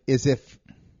if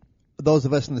those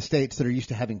of us in the States that are used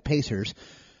to having pacers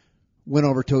went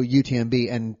over to a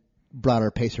UTMB and brought our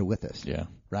pacer with us. Yeah.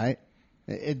 Right?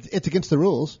 It's against the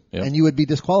rules, yep. And you would be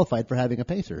disqualified for having a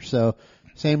pacer. So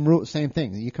same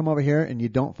thing. You come over here and you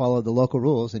don't follow the local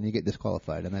rules, and you get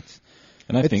disqualified. And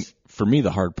I think for me, the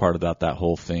hard part about that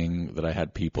whole thing that I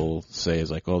had people say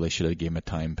is like, oh, they should have given him a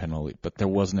time penalty. But there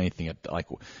wasn't anything like,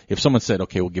 if someone said,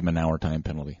 okay, we'll give him an hour time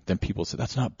penalty, then people said,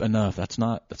 that's not enough. That's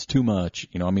too much.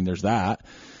 There's that.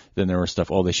 Then there was stuff,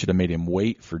 they should have made him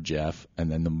wait for Jeff, and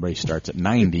then the race starts at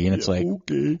 90, and it's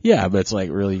okay. Yeah, but it's like,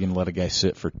 really, you're going to let a guy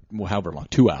sit for however long,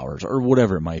 2 hours, or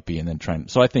whatever it might be, and then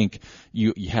so I think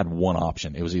you had one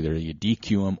option. It was either you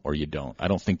DQ him or you don't. I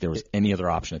don't think there was any other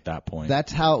option at that point.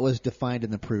 That's how it was defined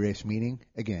in the pre-race meeting.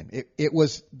 Again, it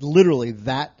was literally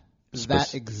that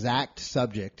exact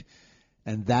subject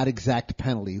and that exact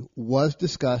penalty was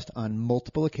discussed on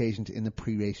multiple occasions in the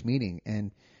pre-race meeting,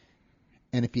 and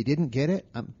if you didn't get it,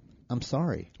 I'm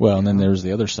sorry. Well, and then there's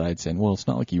the other side saying, well, it's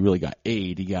not like you really got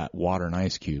aid. You got water and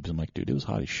ice cubes. I'm like, dude, it was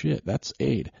hot as shit. That's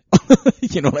aid.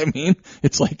 You know what I mean?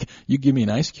 It's like, you give me an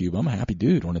ice cube, I'm a happy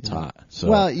dude when it's hot. So.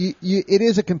 Well, it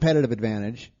is a competitive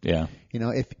advantage. Yeah.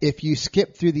 If you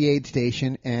skip through the aid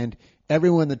station and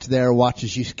everyone that's there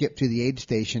watches you skip to the aid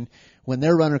station. When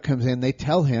their runner comes in, they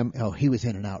tell him, oh, he was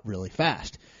in and out really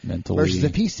fast. Mentally. Versus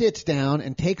if he sits down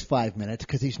and takes 5 minutes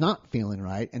because he's not feeling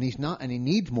right and he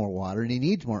needs more water and he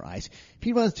needs more ice. If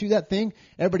he runs through that thing,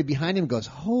 everybody behind him goes,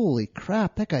 holy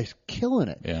crap, that guy's killing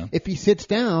it. Yeah. If he sits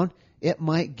down, it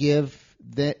might give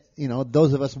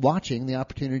those of us watching the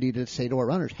opportunity to say to our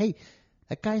runners, hey,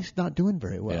 that guy's not doing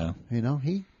very well. Yeah.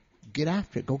 He get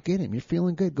after it. Go get him. You're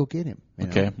feeling good. Go get him.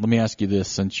 Okay. Let me ask you this,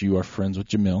 since you are friends with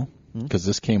Jamil, because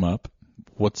this came up.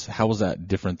 How was that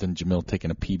different than Jamil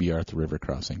taking a PBR at the river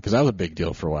crossing? Because that was a big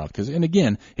deal for a while. And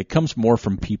again, it comes more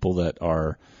from people that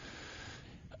are.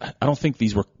 I don't think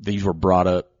these were brought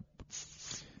up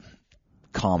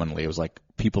commonly. It was like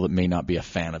people that may not be a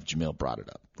fan of Jamil brought it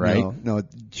up, right? No,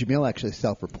 Jamil actually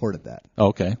self-reported that.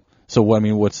 Okay. So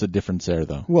what's the difference there,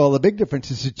 though? Well, the big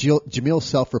difference is that Jamil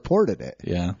self-reported it.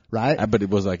 Yeah. Right? But it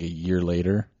was like a year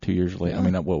later, 2 years later. Yeah. I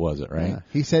mean, what was it, right? Yeah.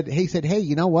 He said, hey,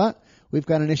 you know what? We've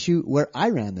got an issue where I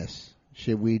ran this.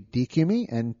 Should we DQ me?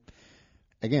 And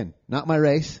again, not my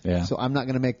race, so I'm not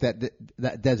going to make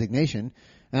that designation.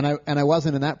 And I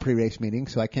wasn't in that pre-race meeting,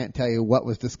 so I can't tell you what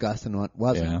was discussed and what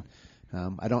wasn't. Yeah.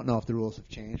 I don't know if the rules have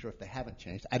changed or if they haven't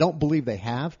changed. I don't believe they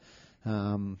have.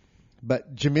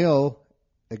 But Jamil,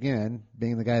 again,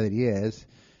 being the guy that he is,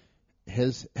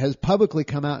 has publicly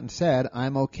come out and said,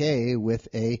 I'm okay with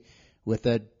a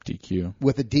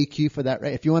DQ for that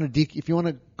race. If you want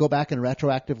to go back and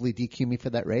retroactively DQ me for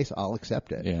that race, I'll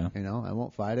accept it. Yeah. I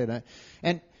won't fight it.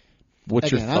 And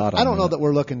what's your thought on that? I don't know that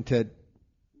we're looking to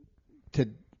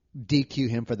DQ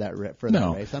him for that race.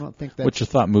 I don't think that's. What's your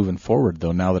thought moving forward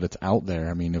though? Now that it's out there,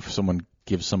 I mean, if someone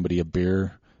gives somebody a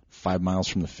beer 5 miles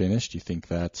from the finish, do you think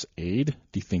that's aid?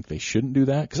 Do you think they shouldn't do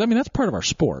that? Because I mean, that's part of our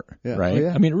sport, right? Oh,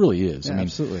 yeah. I mean, it really is. Yeah, I mean,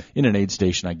 absolutely. In an aid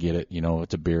station, I get it.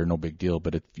 It's a beer, no big deal.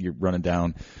 But if you're running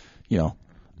down,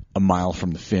 a mile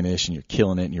from the finish and you're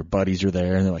killing it, and your buddies are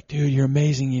there, and they're like, "Dude, you're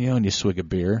amazing," and you swig a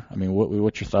beer. I mean,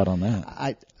 what's your thought on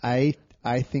that?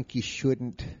 I think you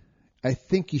shouldn't. I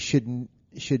think you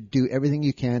should do everything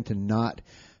you can to not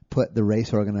put the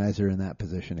race organizer in that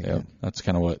position again.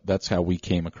 Yep. That's how we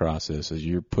came across this, is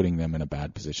you're putting them in a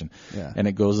bad position. Yeah. And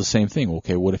it goes the same thing.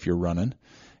 Okay, what if you're running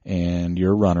and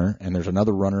you're a runner and there's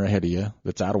another runner ahead of you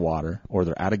that's out of water or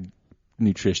they're out of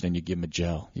nutrition and you give them a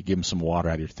gel, you give them some water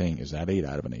out of your thing. Is that aid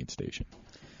out of an aid station?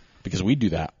 Because we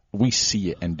do that. We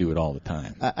see it and do it all the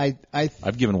time.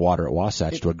 I've given water at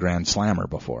Wasatch to a Grand Slammer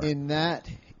before. In that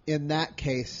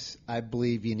case, I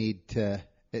believe you need to.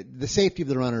 The safety of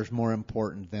the runner is more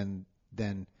important than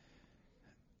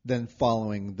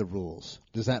following the rules.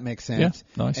 Does that make sense?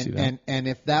 Yeah, no, I see that. And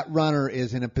if that runner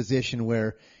is in a position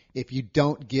where if you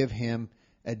don't give him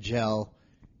a gel,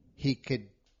 he could,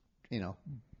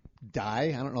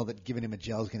 die. I don't know that giving him a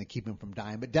gel is going to keep him from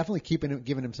dying, but definitely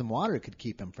giving him some water could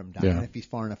keep him from dying if he's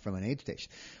far enough from an aid station.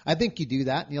 I think you do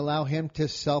that and you allow him to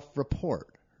self-report,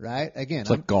 right? Again, it's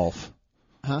like golf.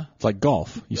 Huh? It's like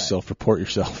golf. You self-report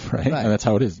yourself, right? And that's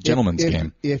how it is. Gentleman's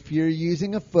game. If you're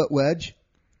using a foot wedge,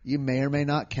 you may or may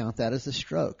not count that as a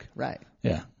stroke, right?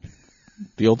 Yeah.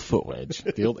 The old foot wedge.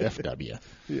 The old FW.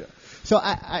 Yeah. So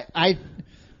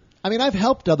I mean, I've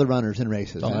helped other runners in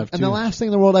races. And the last thing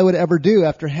in the world I would ever do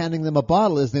after handing them a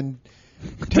bottle is then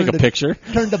take a picture.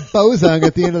 Turn to Bozung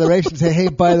at the end of the race and say, hey,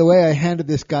 by the way, I handed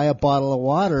this guy a bottle of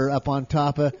water up on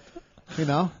top of,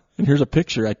 And here's a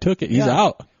picture. I took it. He's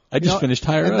out. I just finished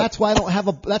higher and up. That's why I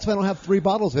don't have 3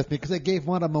 bottles with me, because I gave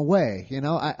one of them away.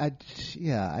 I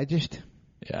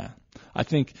I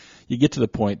think you get to the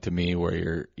point to me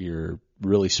where you're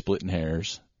really splitting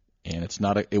hairs, and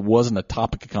it wasn't a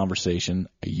topic of conversation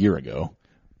a year ago.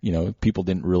 People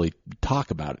didn't really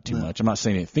talk about it too much. I'm not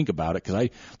saying they didn't think about it, because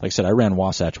like I said, I ran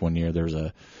Wasatch one year. There was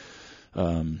a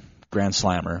Grand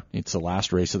Slammer. It's the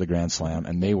last race of the Grand Slam,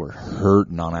 and they were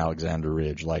hurting on Alexander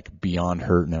Ridge, like beyond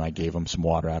hurting, and I gave them some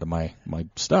water out of my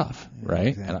stuff,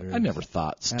 right? And I never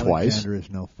thought twice. Alexander is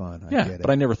no fun. I get it. But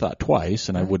I never thought twice,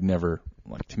 and I would never,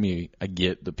 to me, I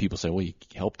get that people say, well, you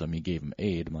helped them, you gave them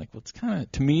aid. I'm like, well, it's kind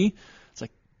of, to me,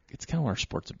 it's kind of what our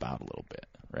sport's about a little bit,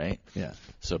 right? Yeah.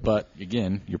 So, but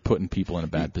again, you're putting people in a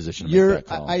bad position to make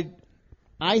that call.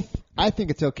 I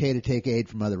think it's okay to take aid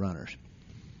from other runners.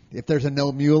 If there's a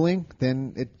no muling,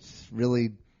 then it's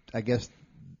really, I guess,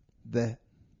 the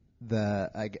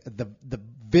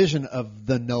vision of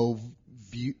the no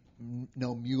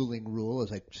muling rule,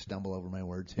 as I stumble over my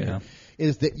words here,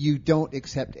 is that you don't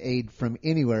accept aid from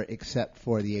anywhere except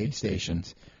for the aid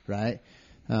stations, right?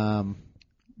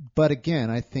 But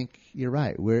again, I think you're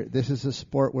right. This is a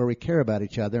sport where we care about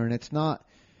each other, and it's not,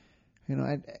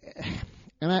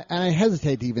 and I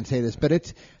hesitate to even say this, but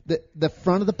it's the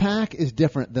front of the pack is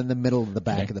different than the middle of the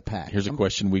back of the pack. Here's a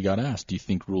question we got asked: do you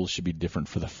think rules should be different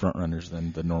for the front runners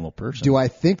than the normal person? Do I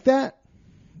think that?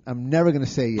 I'm never going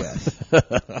to say yes,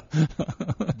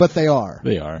 but they are.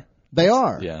 They are. They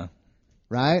are. Yeah.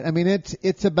 Right. I mean,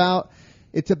 it's about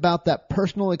that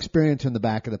personal experience in the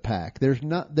back of the pack. There's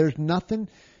nothing.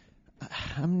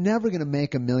 I'm never going to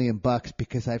make $1 million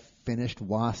because I finished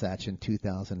Wasatch in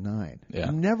 2009. Yeah.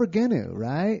 I'm never going to,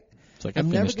 right? It's like I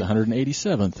finished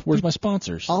 187th. Where's my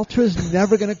sponsors? Ultra's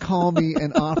never going to call me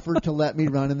and offer to let me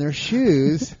run in their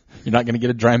shoes. You're not going to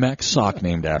get a Drymax sock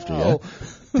named after you. Oh,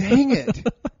 dang it.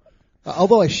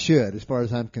 Although I should, as far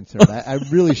as I'm concerned. I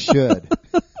really should.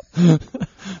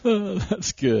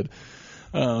 That's good.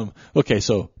 Okay,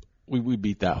 so we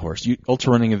beat that horse.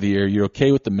 Ultra Running of the Year, you're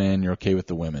okay with the men, you're okay with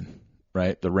the women,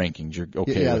 right? The rankings, you're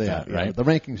okay with that, right? The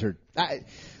rankings are.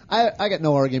 I got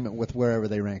no argument with wherever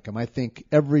they rank them. I think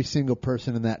every single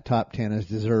person in that top 10 is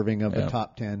deserving of the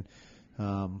top 10.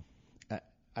 No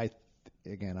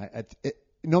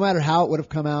matter how it would have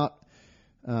come out,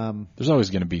 there's always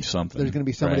going to be something. There's going to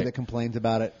be somebody right? that complains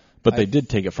about it. But they did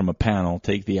take it from a panel,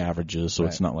 take the averages, so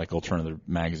it's not like Alternative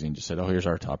Magazine just said, "Oh, here's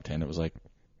our top 10." It was like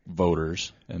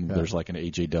voters, and there's like an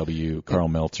AJW, Carl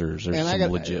Meltzer's, there's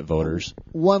some legit voters.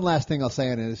 One last thing I'll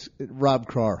say on it is Rob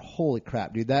Krar. Holy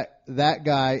crap, dude! That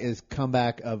guy is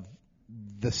comeback of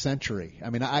the century.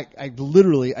 I mean, I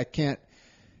literally can't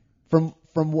from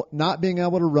not being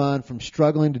able to run, from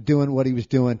struggling to doing what he was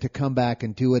doing, to come back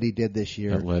and do what he did this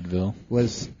year at Leadville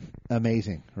was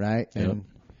amazing, right? Yep.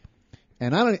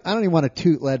 And I don't even want to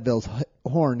toot Leadville's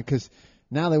horn because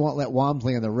now they won't let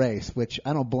Walmsley in the race, which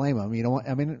I don't blame them. You know what?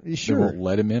 I mean, sure. They won't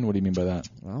let him in? What do you mean by that?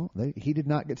 Well, he did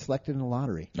not get selected in the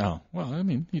lottery. Oh, well, I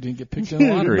mean, he didn't get picked in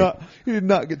the lottery. He did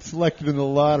not get selected in the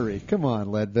lottery. Come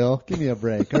on, Leadville. Give me a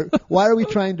break. Why are we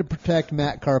trying to protect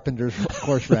Matt Carpenter's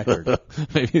course record?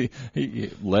 Maybe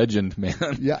legend, man.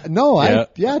 Yeah, no,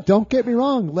 don't get me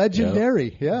wrong.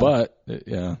 Legendary. Yeah. But,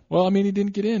 yeah. Well, I mean, he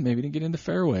didn't get in. Maybe he didn't get into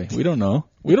fairway. We don't know.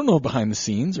 We don't know behind the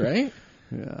scenes, right?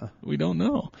 Yeah. We don't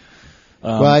know.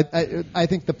 Well, I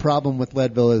think the problem with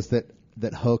Leadville is that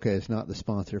Hoka is not the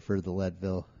sponsor for the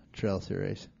Leadville Trail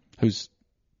Series. Who is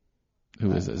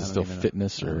it? Is it still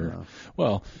Fitness or?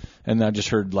 Well, and I just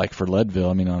heard like for Leadville.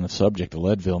 I mean, on the subject of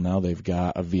Leadville, now they've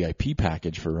got a VIP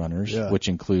package for runners, which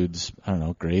includes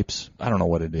grapes. I don't know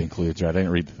what it includes. Right? I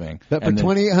didn't read the thing. But for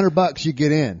 $2,800 you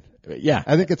get in. Yeah,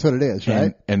 I think that's what it is,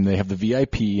 right? And they have the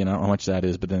VIP, and I don't know how much that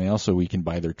is, but then we can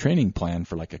buy their training plan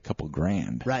for like a couple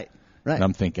grand. Right. And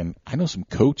I'm thinking, I know some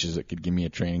coaches that could give me a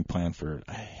training plan for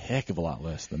a heck of a lot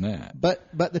less than that. But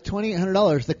the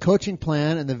 $2,800, the coaching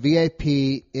plan and the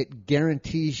VIP, it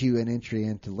guarantees you an entry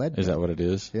into Leadville. Is that what it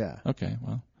is? Yeah. Okay.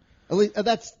 Well, at least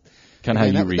that's kind of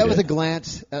how you read it. That was a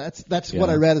glance. That's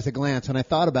what I read as a glance, and I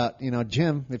thought about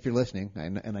Jim, if you're listening,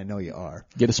 and I know you are.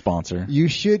 Get a sponsor. You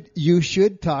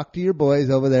should talk to your boys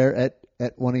over there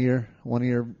at one of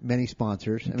your many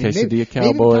sponsors. I mean, Quesadilla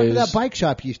Cowboys. Maybe talk to that bike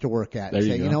shop you used to work at. There and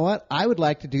say, you go. You know what? I would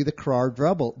like to do the Krar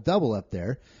double up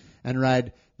there, and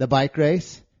ride the bike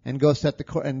race and go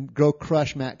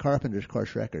crush Matt Carpenter's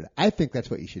course record. I think that's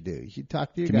what you should do. You should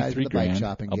talk to your guys at the bike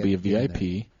shop and I'll be a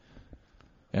VIP.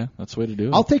 Yeah, that's the way to do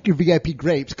it. I'll take your VIP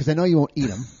grapes because I know you won't eat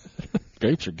them.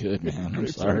 Grapes are good, man. I'm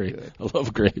sorry. I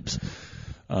love grapes.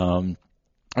 All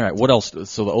right, what else?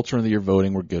 So the Ultra of the Year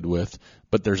voting we're good with,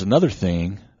 but there's another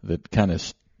thing that kind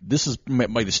of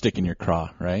might stick in your craw,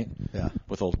 right? Yeah.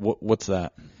 What's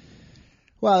that?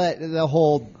 Well, the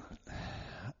whole,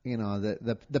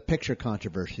 the picture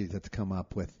controversy that's come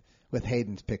up with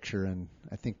Hayden's picture, and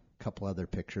I think a couple other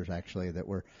pictures actually that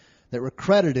were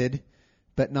credited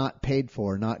but not paid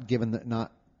for, not given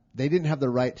they didn't have the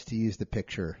rights to use the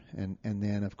picture, and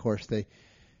then of course they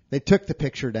took the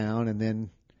picture down and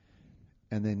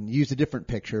then use a different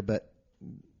picture, but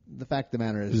the fact of the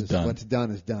matter is what's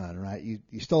done is done, right?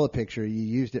 You stole a picture, you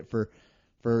used it for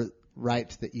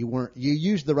rights that you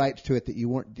used the rights to it that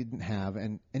you didn't have,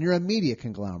 and you're a media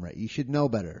conglomerate. You should know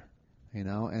better, I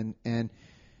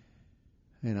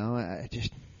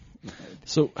just.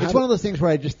 So it's one of those things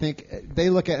where I just think they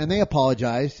look at and they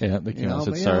apologize. Yeah, they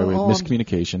said sorry, we had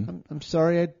miscommunication. I'm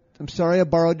sorry. I'm sorry I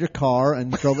borrowed your car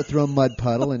and drove it through a mud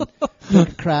puddle and took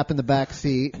a crap in the back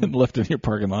seat and left it in your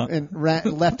parking lot and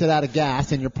left it out of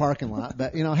gas in your parking lot.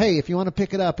 But hey, if you want to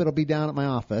pick it up, it'll be down at my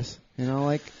office.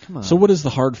 Come on. So what is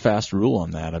the hard, fast rule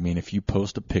on that? I mean, if you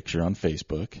post a picture on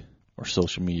Facebook or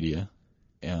social media,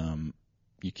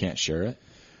 you can't share it.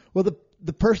 Well,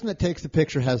 the person that takes the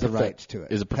picture has the rights to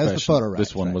it. Is a professional. Has the photo rights.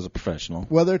 This one was a professional.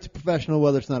 Whether it's a professional,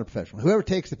 whether it's not a professional, whoever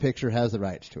takes the picture has the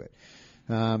rights to it.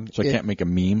 So I can't make a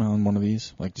meme on one of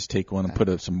these? Like just take one and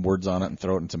put some words on it and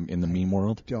throw it in the meme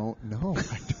world? Don't know.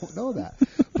 I don't know that.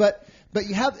 But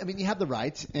you have the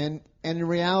rights, and in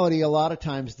reality, a lot of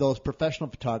times those professional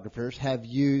photographers have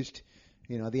used,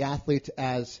 the athletes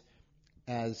as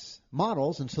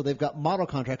models, and so they've got model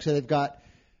contracts. So they've got,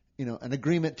 an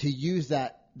agreement to use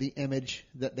the image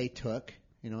that they took,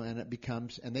 and it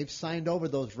becomes, and they've signed over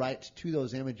those rights to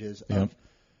those images of,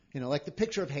 like the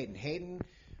picture of Hayden. Hayden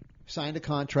signed a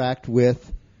contract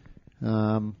with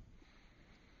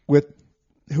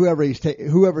whoever's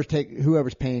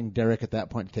paying Derek at that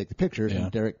point to take the pictures,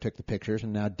 and Derek took the pictures,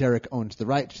 and now Derek owns the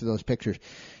rights to those pictures.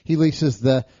 He leases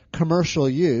the commercial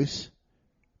use.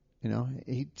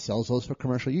 He sells those for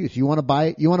commercial use. You want to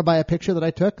buy a picture that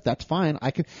I took? That's fine.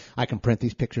 I can print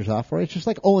these pictures off for you. It's just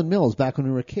like Owen Mills back when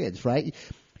we were kids, right?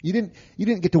 You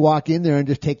didn't get to walk in there and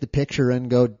just take the picture and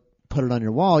go put it on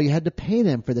your wall. You had to pay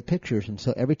them for the pictures, and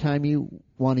so every time you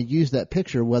want to use that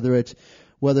picture, whether it's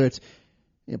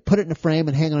put it in a frame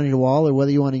and hang it on your wall, or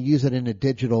whether you want to use it in a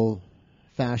digital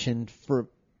fashion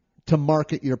to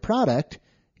market your product,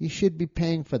 you should be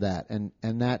paying for that, and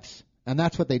that's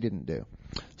what they didn't do.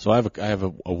 So I have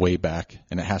a way back,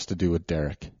 and it has to do with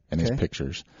Derek and his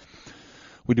pictures.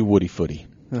 We do Woody Footy,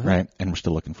 right? And we're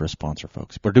still looking for a sponsor,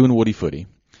 folks. We're doing Woody Footy,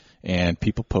 and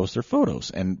people post their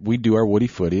photos, and we do our Woody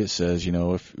Footy. It says,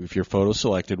 if your photo's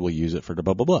selected, we'll use it for the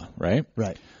blah blah blah, right?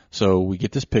 Right. So we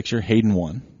get this picture. Hayden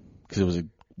won because it was a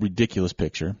ridiculous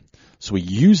picture. So we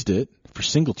used it for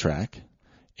single track,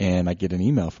 and I get an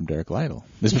email from Derek Lytle.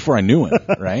 This is before I knew him,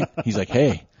 right? He's like,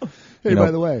 hey,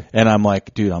 by the way. And I'm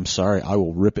like, dude, I'm sorry. I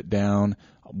will rip it down.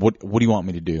 What do you want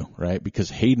me to do, right? Because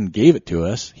Hayden gave it to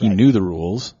us. He knew the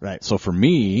rules. Right. So for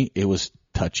me, it was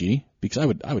touchy because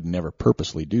I would never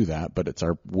purposely do that, but it's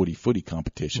our Woody Footy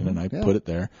competition, and I put it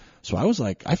there. So I was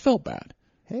like, I felt bad.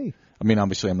 Hey. I mean,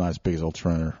 obviously I'm not as big as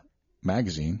Ultra Runner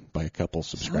Magazine by a couple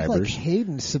subscribers. Sounds like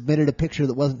Hayden submitted a picture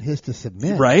that wasn't his to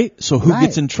submit. Right? So who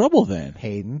gets in trouble then?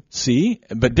 Hayden. See?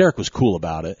 But Derek was cool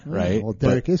about it, right? Well,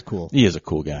 Derek is cool. He is a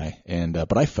cool guy. And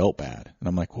but I felt bad. And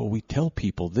I'm like, well, we tell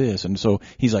people this. And so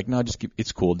he's like, no,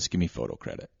 it's cool. Just give me photo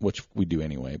credit, which we do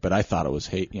anyway. But I thought it was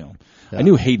I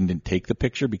knew Hayden didn't take the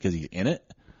picture because he's in it.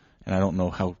 And I don't know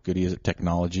how good he is at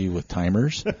technology with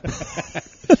timers.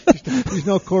 He's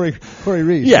no Corey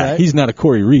Reese. Yeah, right? He's not a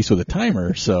Corey Reese with a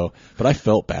timer. But I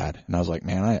felt bad, and I was like,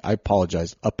 man, I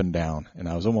apologized up and down, and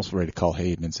I was almost ready to call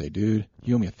Hayden and say, dude,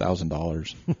 you owe me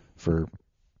 $1,000 for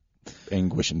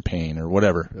anguish and pain or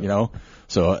whatever,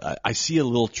 So I see a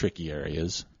little tricky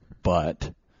areas,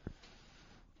 but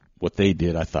what they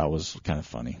did I thought was kind of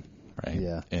funny, right?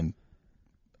 Yeah. And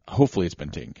hopefully it's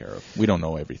been taken care of. We don't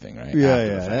know everything, right?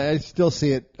 Yeah. I still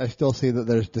see it. I still see that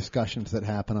there's discussions that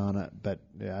happen on it, but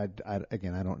I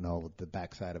don't know the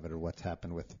backside of it or what's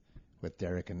happened with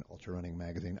Derek and Ultra Running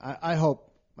Magazine. I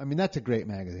hope. I mean, that's a great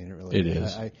magazine. It really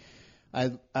is.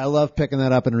 I love picking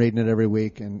that up and reading it every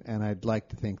week, and I'd like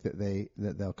to think that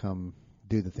they'll come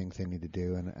do the things they need to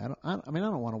do. And I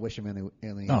don't want to wish them any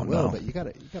ill will, but you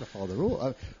got to follow the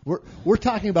rule. We're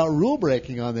talking about rule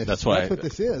breaking on this. That's what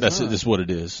this is. That's just what it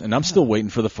is. And I'm still waiting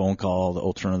for the phone call. The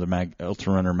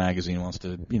Ultra Runner Magazine wants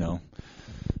to,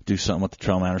 do something with the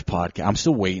Trail Manners podcast. I'm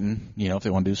still waiting, if they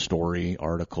want to do a story,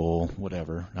 article,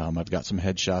 whatever. I've got some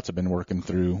headshots I've been working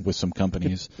through with some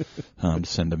companies to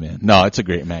send them in. No, it's a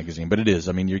great magazine, but it is.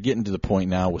 I mean, you're getting to the point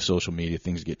now with social media,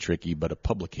 things get tricky, but a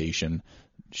publication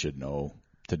should know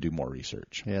to do more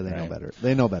research. Yeah, they know better.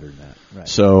 They know better than that. Right.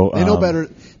 So they know better.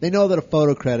 They know that a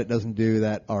photo credit doesn't do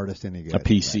that artist any good. A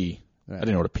PC. Right. I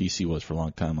didn't know what a PC was for a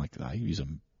long time. Like, I use a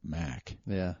Mac.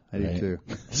 Yeah, I do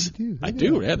too. I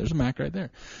do. Yeah, there's a Mac right there.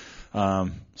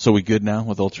 So we good now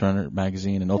with Ultra Runner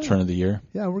Magazine and Ultra Runner of the Year?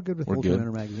 Yeah, we're good with Ultra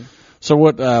Runner Magazine. So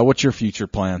what's your future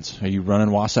plans? Are you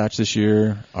running Wasatch this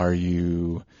year? Are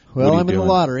you? Well, I'm in the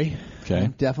lottery. Okay.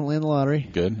 I'm definitely in the lottery.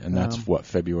 Good. And that's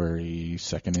February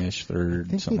 2nd-ish, 3rd, I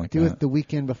think something like that. that? Do it the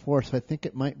weekend before, so I think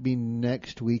it might be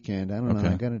next weekend. I don't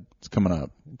know. It's coming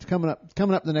up. It's coming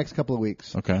up the next couple of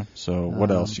weeks. Okay. So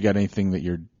what else? You got anything that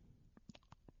you're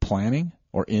planning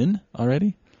or in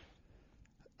already?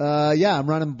 Yeah, I'm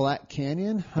running Black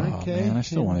Canyon 100K. Oh, man, I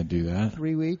still want to do that.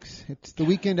 3 weeks. It's the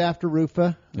weekend after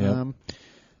Rufa. Yep.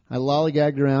 I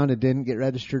lollygagged around and didn't get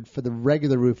registered for the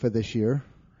regular Rufa this year.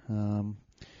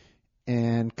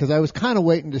 And because I was kind of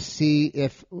waiting to see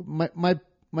if my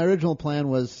original plan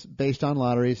was based on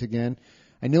lotteries again.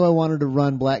 I knew I wanted to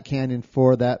run Black Canyon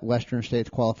for that Western States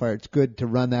qualifier. It's good to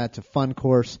run that. It's a fun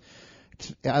course.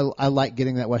 I like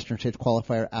getting that Western States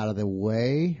qualifier out of the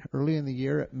way early in the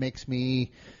year. It makes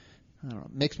me I don't know,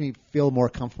 makes me feel more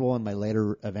comfortable in my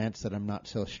later events that I'm not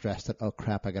so stressed that, oh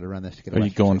crap, I got to run this to get. Are you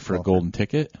going for a golden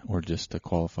ticket or just a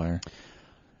qualifier?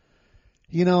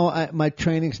 You know, my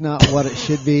training's not what it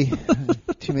should be.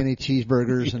 Too many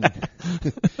cheeseburgers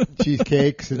and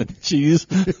cheesecakes and cheese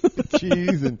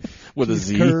and with cheese a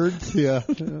Z. Curds. Yeah.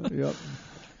 Yep.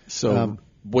 So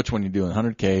which one are you doing?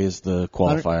 100K is the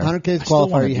qualifier. 100K is I still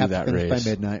qualifier. wanna You do have that to finish race by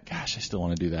midnight. Gosh, I still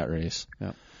want to do that race.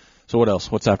 Yeah. So what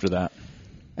else? What's after that?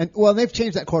 And well, they've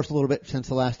changed that course a little bit since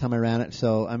the last time I ran it,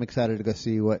 so I'm excited to go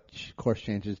see what course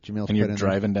changes Jamil's And put you're in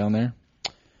driving down there?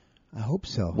 there. I hope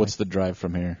so. What's the drive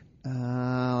from here?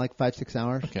 Like 5-6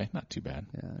 hours. Okay, not too bad.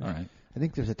 Yeah. All right. I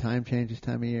think there's a time change this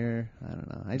time of year. I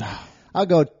don't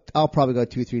know. I'll probably go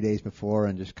 2-3 days before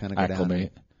and just kind of go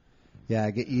Acclimate. down. Yeah,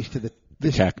 get used to the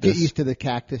cactus. Get used to the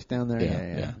cactus down there.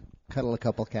 Yeah. Cuddle a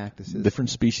couple cactuses. Different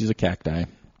species of cacti.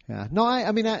 Yeah. No,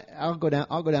 I mean I'll go down.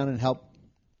 I'll go down and help.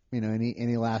 You know,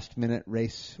 any last minute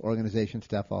race organization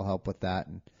stuff, I'll help with that.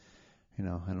 And you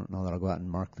know, I don't know that I'll go out and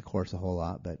mark the course a whole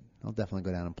lot, but I'll definitely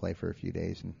go down and play for a few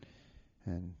days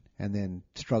and then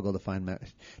struggle to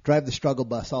drive the struggle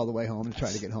bus all the way home to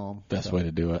try to get home. Best way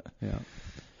to do it.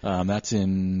 Yeah. That's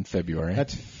in February.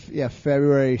 That's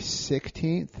February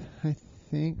 16th, I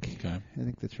think. Okay. I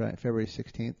think that's right, February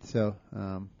 16th. So,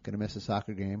 gonna miss a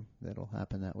soccer game that'll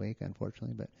happen that week,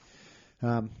 unfortunately.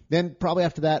 But then probably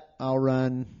after that, I'll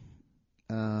run.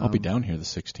 I'll be down here the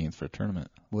 16th for a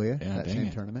tournament. Will you? Yeah, that dang same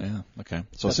it. tournament. Yeah. Okay.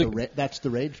 So That's the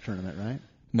Rage tournament, right?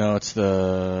 No, it's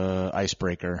the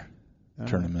Icebreaker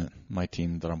tournament. My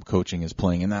team that I'm coaching is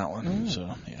playing in that one.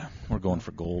 So yeah, we're going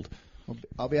for gold.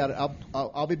 I'll be out.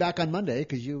 I'll be back on Monday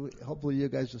because hopefully you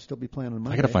guys will still be playing on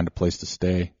Monday. I got to find a place to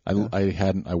stay. I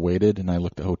waited and I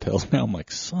looked at hotels. Now I'm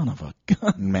like, son of a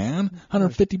gun, man,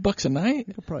 $150 a night.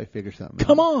 You'll probably figure something.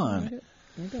 Come out. on,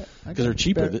 because they're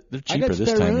cheaper. They're cheaper I got this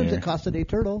spare time of rooms year. at Casa de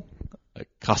Turtle.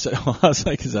 Casa, I was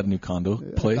like, is that a new condo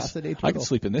place? Casa de I Turtle. can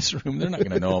sleep in this room. They're not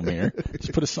going to know I'm here.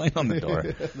 Just put a sign on the door.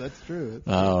 That's true.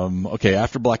 Okay,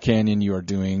 after Black Canyon, you are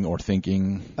doing or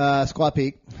thinking Squaw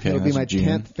Peak. Okay, It'll be that's my June.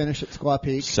 10th finish at Squaw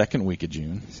Peak. second week of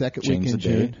June. Second Change week in the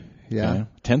day. June. Yeah. Okay.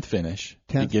 10th finish.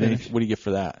 10th You get finish. what do you get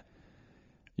for that?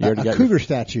 You A cougar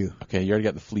statue. Okay, you already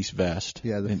got the fleece vest.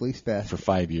 Yeah, the fleece vest. For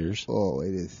 5 years. Oh,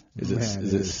 it is. Is Man,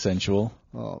 it sensual?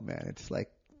 Oh man, it's like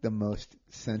the most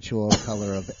sensual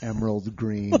color of emerald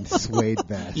green suede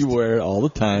vest. You wear it all the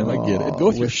time. I get it. Go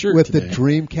with your shirt with today. the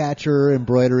Dreamcatcher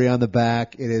embroidery on the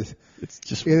back. It is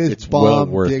It's bomb well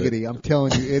worth diggity. it. I'm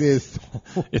telling you, it is.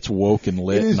 It's woke and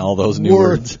lit It is and all those new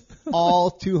worth words. all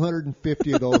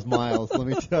 250 of those miles. Let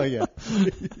me tell you.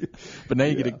 But now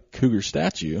you get a cougar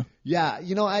statue. Yeah,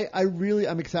 you know,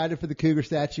 I'm excited for the cougar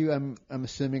statue. I'm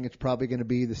assuming it's probably going to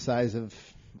be the size of,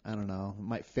 I don't know, it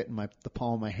might fit in the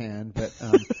palm of my hand,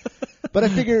 but I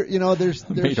figure, you know, there's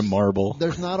Made of marble.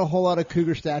 There's not a whole lot of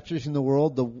cougar statues in the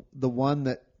world. The one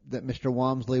that Mr.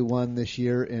 Walmsley won this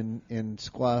year in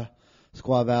Squaw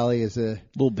Valley is a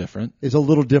little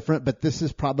different. But this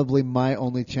is probably my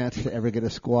only chance to ever get a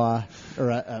squaw or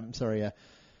a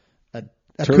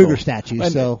cougar statue.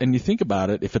 And you think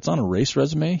about it, if it's on a race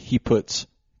resume, he puts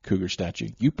cougar statue.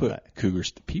 You put cougar.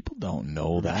 People don't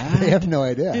know that. They have no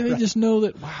idea. They just know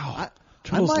that. Wow.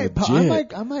 I might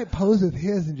pose with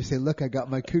his and just say, "Look, I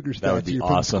got my cougar statue." That would be from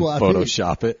awesome. Squaw Peak.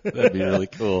 Photoshop it. That'd be really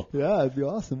cool. Yeah, it'd be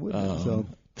awesome, wouldn't it?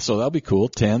 So that'll be cool.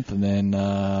 10th, and then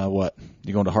what?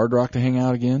 You going to Hard Rock to hang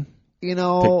out again? You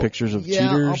know, take pictures of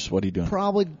cheaters. What are you doing?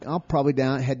 I'll probably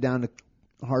head down to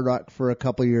Hard Rock for a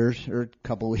couple years or a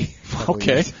couple weeks.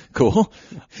 Okay, cool.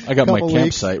 I got my Couple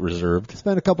campsite reserved.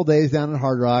 Spend a couple days down at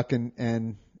Hard Rock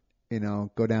and you know,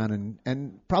 go down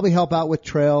and probably help out with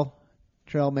trail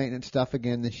maintenance stuff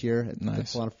again this year. Nice.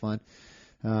 It's a lot of fun.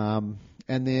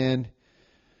 And then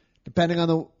depending on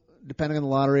the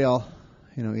lottery, I'll,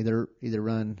 you know, either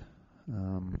run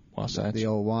Wasatch. the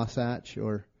old Wasatch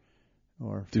or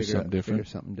Do something different. Figure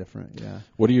something different. Yeah.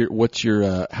 What's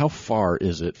your how far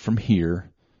is it from here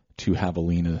to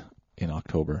Javelina in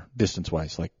October, distance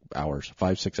wise, like hours,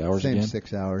 5-6 hours same again?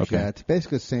 6 hours. Okay. Yeah, it's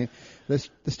basically the same.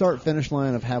 The start finish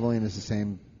line of Javelina is the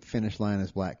same finish line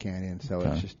as Black Canyon, so Okay.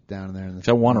 it's just down there.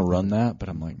 I want to run that, but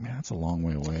I'm like, man, that's a long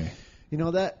way away. You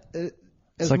know that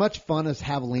as like much fun as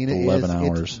Javelina 11 is,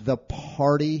 hours. it's the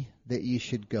party that you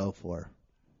should go for.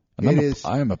 And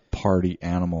I'm a party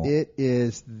animal. It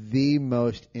is the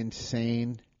most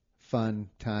insane fun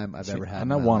time I've ever had.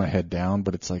 And I want to head down,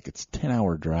 but it's like it's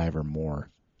 10-hour drive or more,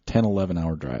 10,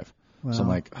 11-hour drive. Well, so I'm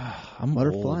like, I'm what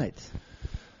are old. flights?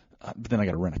 But then I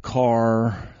got to rent a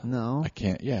car. No, I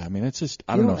can't. Yeah, I mean, it's just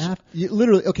I you don't know.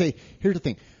 Literally, okay. Here's the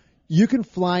thing: you can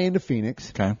fly into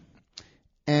Phoenix, Okay.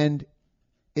 and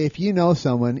if you know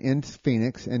someone in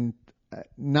Phoenix, and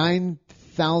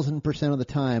 9,000% of the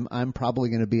time, I'm probably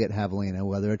going to be at Javelina,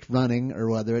 whether it's running or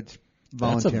whether it's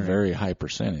volunteering. That's a very high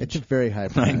percentage. It's a very high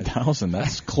percentage. 9,000.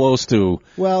 That's close to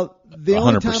well, the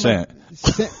only 100%. time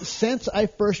since I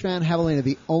first ran Javelina,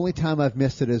 the only time I've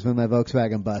missed it is when my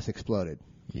Volkswagen bus exploded.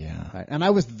 Yeah. Right? And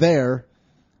I was there,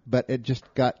 but it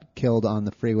just got killed on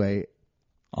the freeway.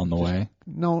 On the way?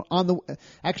 No,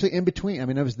 actually in between. I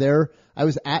mean, I was there. I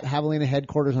was at Javelina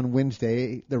headquarters on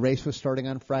Wednesday. The race was starting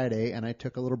on Friday, and I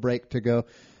took a little break to go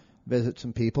visit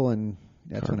some people, and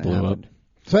that's when it happened.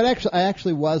 So I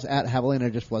actually was at Javelina, I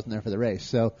just wasn't there for the race.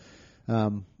 So,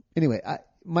 anyway,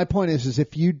 my point is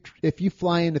if you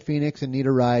fly into Phoenix and need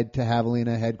a ride to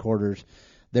Javelina headquarters,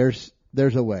 there's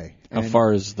a way. How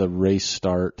far is the race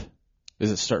start? Is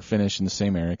it start finish in the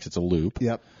same area? 'Cause it's a loop.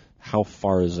 Yep. How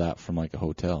far is that from like a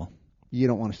hotel? You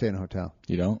don't want to stay in a hotel.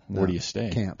 You don't? No. Where do you stay?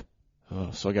 Camp.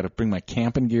 Oh, so I got to bring my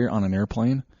camping gear on an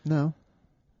airplane? No.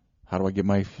 How do I get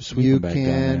my sleeping bag down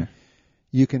there?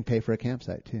 You can pay for a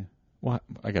campsite too. What?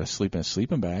 I got to sleep in a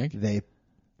sleeping bag? They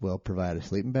will provide a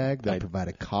sleeping bag. They'll provide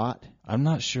a cot. I'm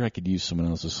not sure I could use someone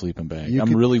else's sleeping bag.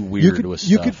 I'm really weird with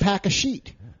stuff. You could pack a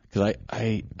sheet. Because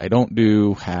I don't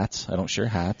do hats. I don't share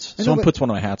hats. Someone puts one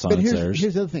of my hats on, it's theirs.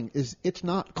 Here's the other thing, is it's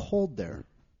not cold there.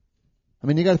 I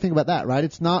mean, you got to think about that, right?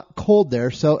 It's not cold there,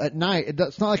 so at night,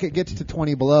 it's not like it gets to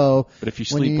 20 below. But if you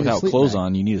sleep without clothes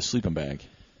on, you need a sleeping bag.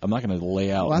 I'm not going to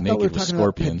lay out naked with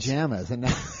scorpions. I thought we were talking about pajamas. And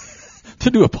now,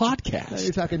 to do a podcast. Now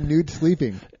you're talking nude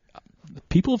sleeping.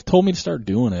 People have told me to start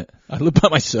doing it. I live by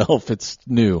myself. It's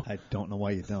new. I don't know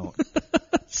why you don't.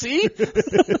 See?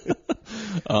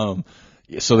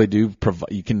 So they do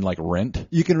provide. You can like rent.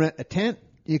 You can rent a tent.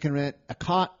 You can rent a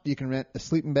cot. You can rent a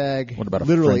sleeping bag. What about a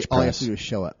Literally, French all you have press? to do is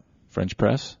show up. French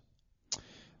press.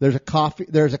 There's a company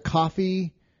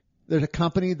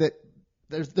that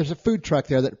there's a food truck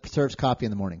there that serves coffee in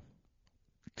the morning.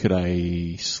 Could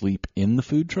I sleep in the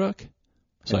food truck?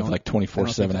 So I have like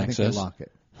 24/7 access. I think they lock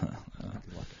it.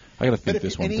 I got to think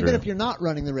this one through. And even if you're not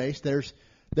running the race, there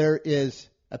is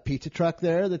a pizza truck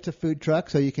there that's a food truck,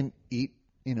 so you can eat,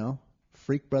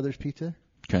 Freak Brothers Pizza.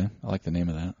 Okay, I like the name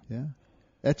of that. Yeah,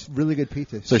 that's really good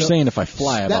pizza. So you're saying if I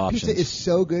fly, I have that options. That pizza is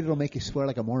so good it'll make you swear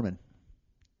like a Mormon.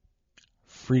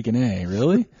 Freaking A,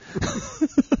 really?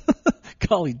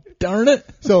 Golly darn it!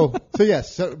 So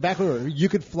yes. So back over. You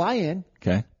could fly in.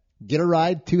 Okay. Get a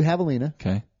ride to Javelina.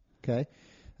 Okay.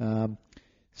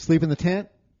 Sleep in the tent.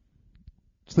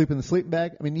 Sleep in the sleeping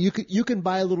bag. I mean, you can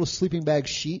buy a little sleeping bag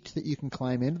sheet that you can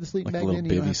climb into the sleeping bag. Like a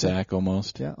little bivy sack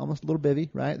almost. Yeah, almost a little bivy,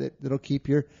 right? That'll keep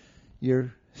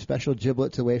your special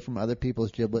giblets away from other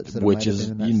people's giblets. Which is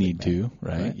you need to,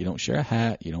 right? You don't share a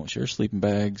hat. You don't share sleeping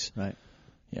bags. Right.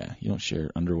 Yeah, you don't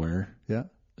share underwear. Yeah.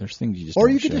 There's things you just or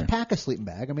don't you could share. just pack a sleeping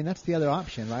bag. I mean, that's the other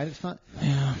option, right? It's not.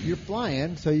 Yeah. You're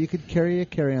flying, so you could carry a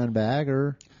carry-on bag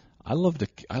or. I love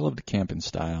to camp in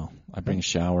style. I bring a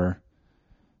shower.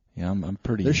 Yeah, I'm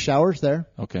pretty. There's showers there.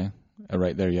 Okay,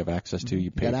 right there you have access to.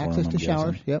 You pay got for access them, to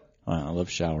showers. Yep. I love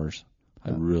showers.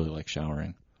 I really like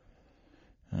showering.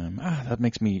 That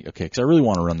makes me okay because I really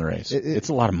want to run the race. It's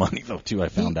a lot of money though too. I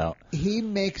found out. He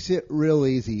makes it real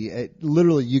easy.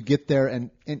 Literally, you get there and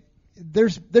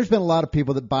there's been a lot of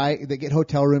people that get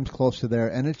hotel rooms close to there,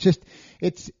 and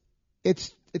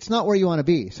it's not where you want to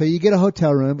be. So you get a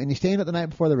hotel room and you stay in it the night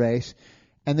before the race,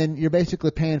 and then you're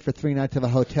basically paying for 3 nights of a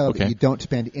hotel that you don't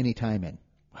spend any time in.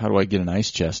 How do I get an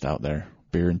ice chest out there?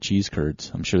 Beer and cheese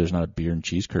curds. I'm sure there's not a beer and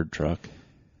cheese curd truck.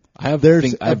 I have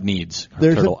needs.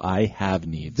 Turtle, I have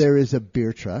needs. There is a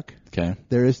beer truck. Okay.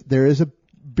 There is a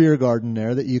beer garden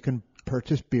there that you can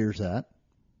purchase beers at.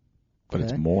 But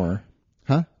it's more.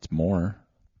 Huh? It's more.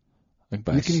 You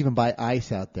can even buy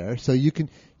ice out there. So you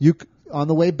on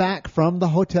the way back from the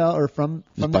hotel or from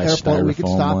the airport, we could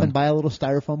stop and buy a little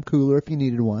styrofoam cooler if you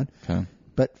needed one. Okay.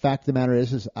 But fact of the matter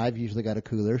is I've usually got a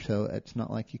cooler, so it's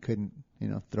not like you couldn't,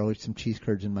 throw some cheese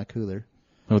curds in my cooler.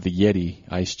 Oh, the Yeti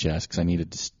ice chest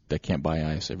because I can't buy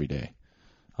ice every day.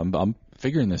 I'm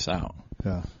figuring this out.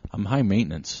 Yeah. I'm high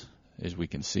maintenance, as we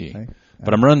can see. Okay.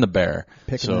 But I'm running the bear.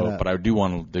 So, but I do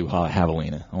want to do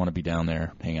Javelina. I want to be down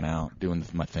there hanging out, doing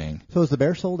my thing. So is the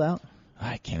bear sold out?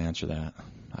 I can't answer that.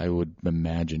 I would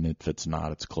imagine if it's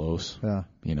not, it's close. Yeah.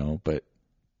 But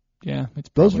yeah, it's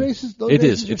those probably, races.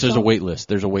 There's a wait list.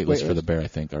 There's a wait list for the bear, I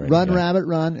think already. Run Rabbit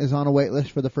Run is on a wait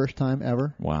list for the first time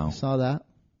ever. Wow. I saw that.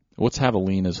 What's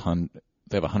Javelina's?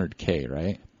 They have 100K,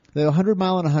 right? They have a 100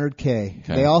 mile and 100K.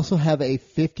 Okay. They also have a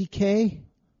 50K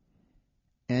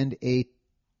and they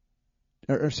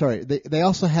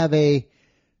also have a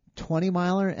 20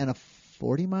 miler and a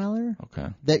 40 miler. Okay.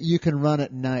 That you can run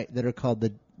at night that are called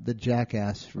the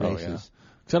Jackass races. Oh, yeah.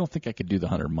 Because I don't think I could do the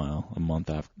 100-mile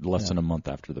less than a month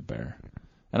after the bear.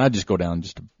 And I'd just go down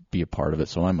just to be a part of it,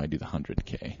 so I might do the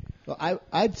 100K. Well,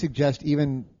 I'd suggest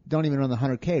don't even run the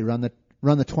 100K, run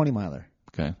the 20-miler.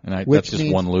 Okay, and that's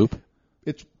just one loop?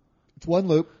 It's one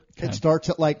loop. Okay. It starts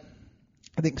at I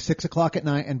think 6 o'clock at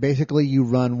night, and basically you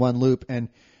run one loop. And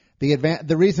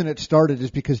the reason it started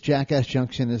is because Jackass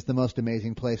Junction is the most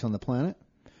amazing place on the planet.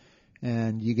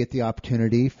 And you get the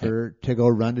opportunity to go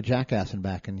run to Jackass and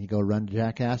back, and you go run to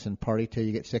Jackass and party till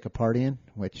you get sick of partying,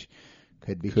 which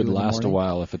could last a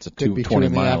while if it's a 20-miler.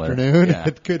 In the afternoon. Yeah.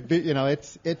 It could be,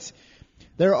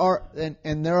 there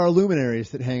are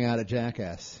luminaries that hang out at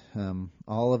Jackass.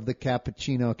 All of the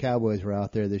Cappuccino Cowboys were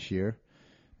out there this year,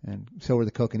 and so were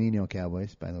the Coconino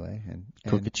Cowboys, by the way. And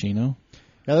Coconino?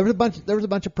 Yeah, there was a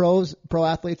bunch of pro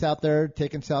athletes out there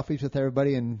taking selfies with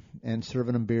everybody and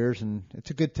serving them beers, and it's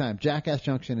a good time. Jackass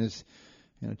Junction is,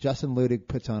 Justin Ludig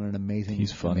puts on an amazing,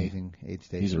 He's funny. Amazing aid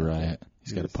station. He's a riot.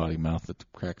 He's got a potty mouth that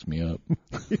cracks me up.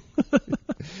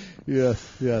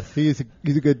 Yes, he's a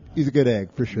good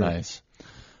egg for sure. Nice.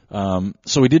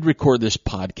 So we did record this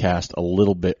podcast a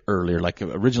little bit earlier. Like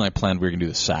originally I planned we were going to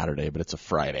do this Saturday, but it's a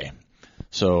Friday.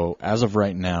 So as of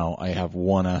right now, I have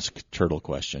one Ask Turtle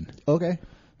question. Okay.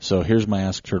 So here's my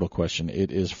Ask Turtle question.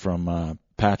 It is from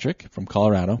Patrick from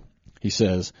Colorado. He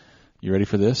says, you ready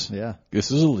for this? Yeah.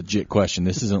 This is a legit question.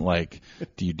 This isn't like,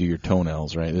 do you do your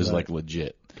toenails, right? This is like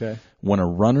legit. Okay. When a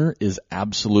runner is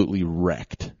absolutely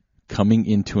wrecked coming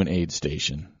into an aid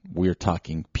station, we're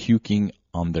talking puking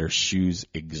on their shoes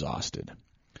exhausted.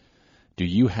 Do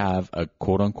you have a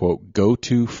quote-unquote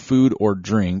go-to food or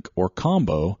drink or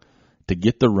combo to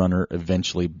get the runner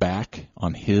eventually back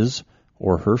on his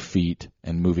or her feet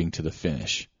and moving to the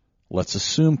finish? Let's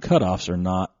assume cutoffs are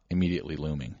not immediately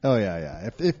looming. Oh yeah.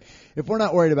 If we're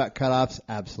not worried about cutoffs,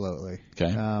 absolutely.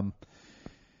 Okay.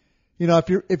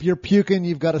 If you're puking,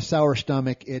 you've got a sour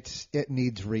stomach. It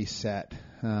needs reset.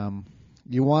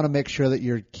 You want to make sure that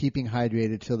you're keeping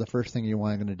hydrated. So the first thing you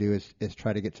want to do is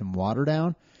try to get some water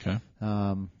down. Okay.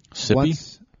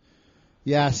 Sippy.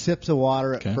 Sips of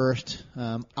water at first.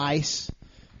 Ice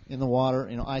in the water,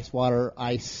 ice water,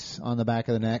 ice on the back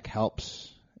of the neck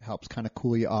helps kind of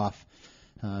cool you off.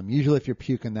 Usually if you're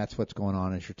puking, that's what's going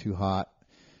on, is you're too hot.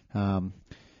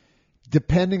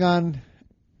 Depending on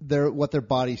what their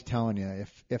body's telling you,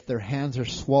 if their hands are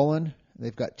swollen,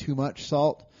 they've got too much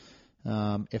salt.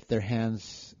 If their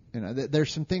hands,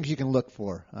 there's some things you can look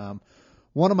for.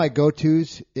 One of my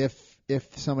go-tos,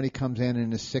 if somebody comes in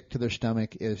and is sick to their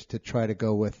stomach, is to try to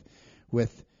go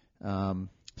with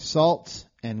salts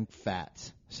and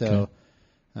fats. So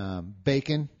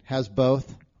bacon has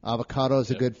both. Avocado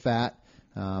is a good fat.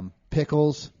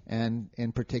 Pickles, and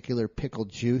in particular pickle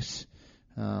juice.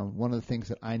 One of the things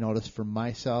that I notice for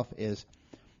myself is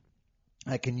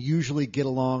I can usually get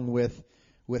along with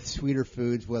sweeter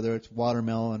foods, whether it's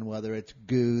watermelon, whether it's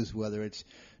goose, whether it's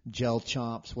gel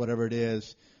chomps, whatever it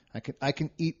is. I can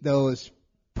eat those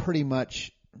pretty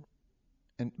much,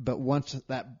 but once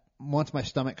my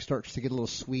stomach starts to get a little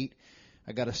sweet,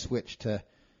 I got to switch to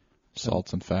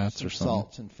salts and fats or something.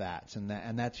 Salts and fats,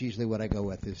 and that's usually what I go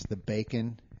with, is the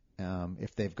bacon,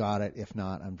 if they've got it. If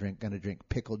not, I'm going to drink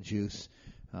pickle juice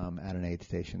at an aid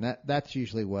station. That's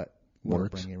usually what will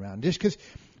bring you around. Just because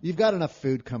you've got enough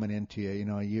food coming into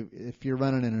you. If you're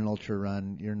running in an ultra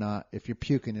run, if you're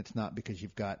puking, it's not because you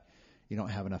don't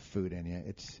have enough food in you.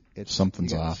 It's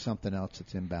something's off. Something else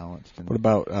that's imbalanced. What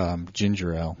about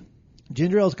ginger ale?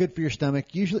 Ginger ale is good for your stomach.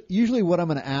 Usually what I'm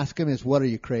going to ask them is, what are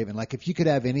you craving? Like, if you could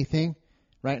have anything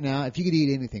right now, if you could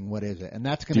eat anything, what is it? And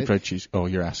that's going to... Deep fried cheese. Oh,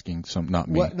 you're asking not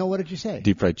me. What did you say?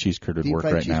 Deep fried cheese curd would work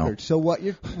right now. So what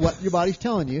your body's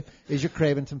telling you is you're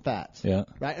craving some fats. Yeah.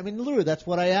 Right? I mean, literally, that's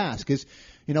what I ask is,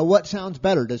 what sounds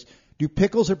better? Do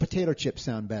pickles or potato chips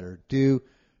sound better? Does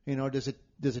a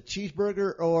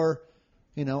cheeseburger or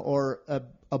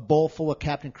a bowl full of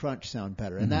Captain Crunch sound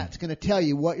better? And that's going to tell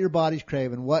you what your body's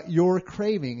craving. What you're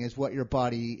craving is what your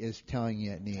body is telling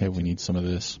you it needs. Hey, we need some of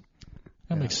this.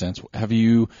 That makes sense. Have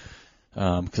you,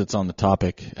 because it's on the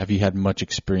topic, have you had much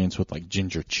experience with like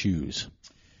ginger chews?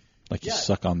 Like you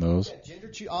suck on those? Yeah, ginger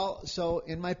chew. So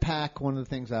in my pack, one of the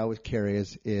things I always carry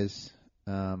is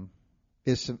a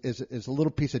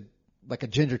little piece of, like a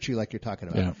ginger chew, like you're talking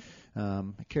about. Yeah.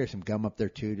 I carry some gum up there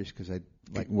too, just because I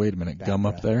like. Wait a minute, gum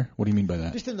up there? What do you mean by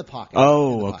that? Just in the pocket.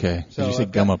 Oh, okay. So did you say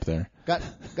gum up there? Got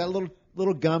a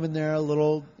little gum in there,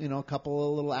 a couple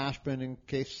of little aspirin in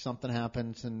case something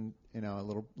happens, and a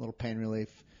little pain relief.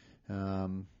 I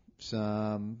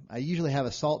usually have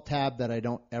a salt tab that I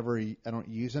don't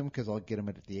use them because I'll get them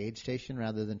at the aid station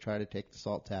rather than try to take the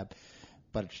salt tab,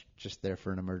 but it's just there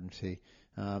for an emergency.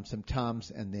 Some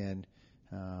Tums, and then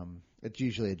It's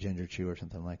usually a ginger chew or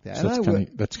something like that. So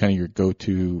that's kind of your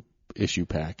go-to issue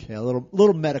pack. Yeah, a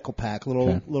little medical pack,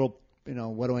 little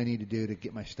what do I need to do to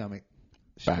get my stomach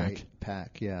straight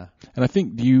pack, yeah. And I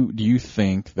think do you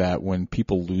think that when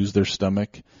people lose their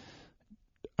stomach,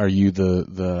 are you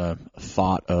the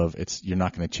thought of you're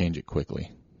not going to change it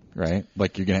quickly, right?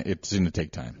 Like it's going to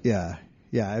take time. Yeah.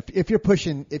 Yeah, if you're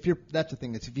pushing, that's the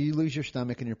thing. It's if you lose your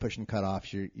stomach and you're pushing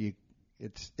cutoffs,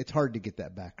 it's hard to get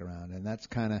that back around, and that's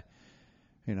kind of,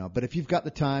 But if you've got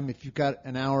the time, if you've got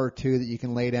an hour or two that you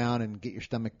can lay down and get your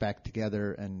stomach back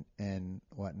together and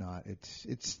whatnot,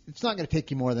 it's not going to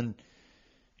take you more than,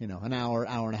 an hour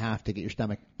and a half to get your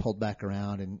stomach pulled back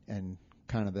around and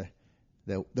kind of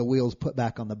the wheels put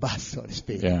back on the bus, so to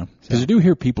speak. Yeah, because I do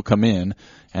hear people come in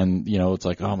and, it's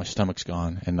like, oh, my stomach's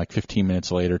gone. And like 15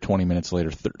 minutes later, 20 minutes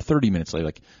later, 30 minutes later,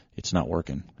 like it's not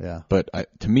working. Yeah. But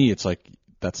to me, it's like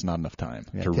that's not enough time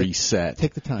to reset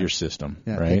take the time. Your system,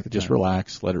 right? Just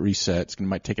relax, let it reset. It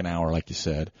might take an hour, like you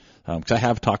said. Because I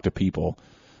have talked to people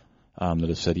that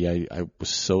have said, yeah, I was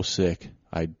so sick,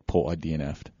 I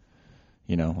DNF'd.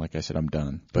 Like I said, I'm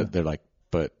done. But they're like,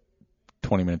 but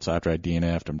 20 minutes after I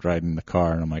DNF'd, I'm driving in the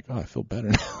car, and I'm like, oh, I feel better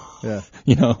now. Yeah.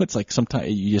 It's like sometimes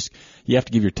you have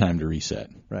to give your time to reset.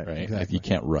 Right. Exactly. You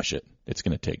can't rush it. It's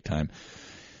going to take time.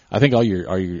 I think all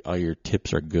your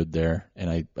tips are good there,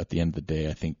 and at the end of the day,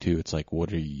 I think too, it's like,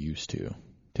 what are you used to?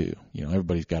 Too.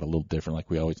 Everybody's got a little different. Like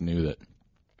we always knew that,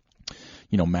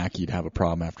 Mackey'd have a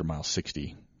problem after mile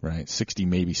 60. Right, 60,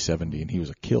 maybe 70, and he was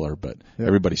a killer, but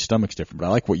everybody's stomach's different. But I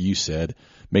like what you said.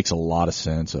 Makes a lot of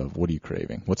sense of what are you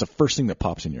craving? What's the first thing that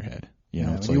pops in your head?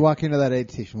 When you walk into that aid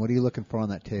station, what are you looking for on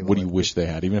that table? What do you wish they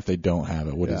had? Even if they don't have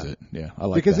it, what is it? Yeah, I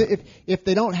like because that. Because if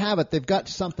they don't have it, they've got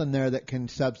something there that can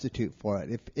substitute for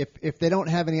it. If they don't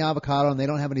have any avocado and they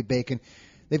don't have any bacon,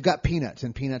 they've got peanuts,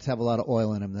 and peanuts have a lot of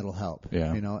oil in them that'll help.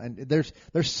 Yeah. And there's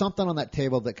something on that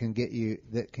table that can get you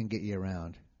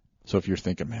around. So if you're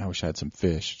thinking, man, I wish I had some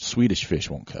fish, Swedish fish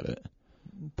won't cut it.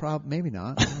 Maybe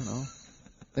not. I don't know.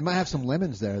 They might have some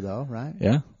lemons there, though, right?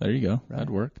 Yeah, there you go. Right. That'd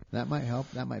work. That might help.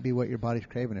 That might be what your body's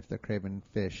craving if they're craving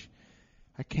fish.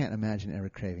 I can't imagine ever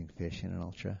craving fish in an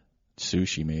ultra.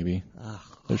 Sushi, maybe.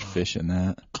 There's fish in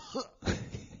that.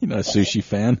 You're not a sushi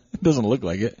fan? It doesn't look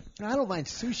like it. I don't mind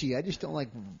sushi. I just don't like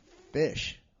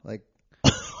fish. Like.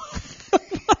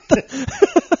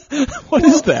 What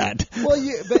is that? Well,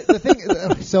 but the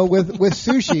thing, so with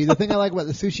sushi, the thing I like about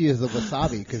the sushi is the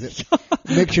wasabi, because it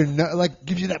makes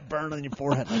gives you that burn on your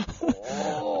forehead. Like,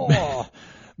 oh.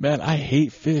 Man, I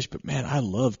hate fish, but man, I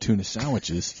love tuna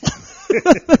sandwiches.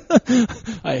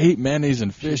 I hate mayonnaise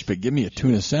and fish, but give me a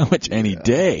tuna sandwich any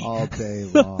day. All day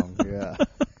long, yeah.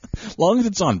 As long as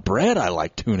it's on bread, I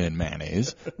like tuna and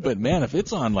mayonnaise. But man, if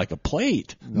it's on like a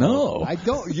plate, no. I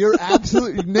don't. You're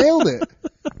absolutely nailed it.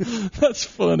 That's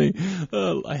funny.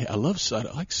 I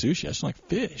like sushi. I just like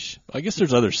fish. I guess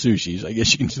there's other sushis. I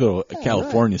guess you can throw a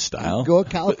California style. Go a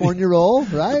California roll,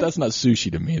 right? But that's not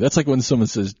sushi to me. That's like when someone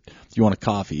says, "Do you want a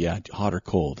coffee?" Yeah, hot or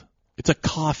cold. It's a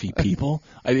coffee, people.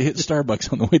 I hit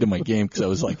Starbucks on the way to my game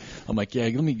because I'm like, yeah,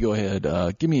 let me go ahead.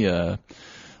 Give me a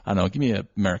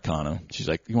Americano. She's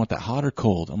like, you want that hot or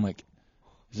cold? I'm like,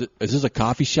 is this a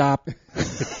coffee shop?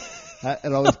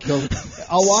 It always kills me.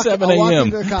 I'll walk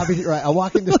into a coffee, right? I'll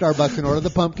walk into Starbucks and order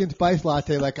the pumpkin spice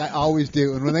latte like I always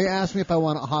do. And when they ask me if I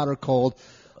want it hot or cold,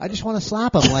 I just want to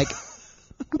slap them. Like,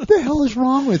 what the hell is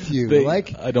wrong with you?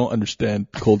 I don't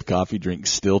understand cold coffee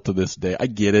drinks still to this day. I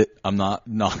get it.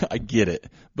 I get it.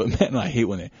 But man, I hate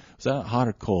when is that hot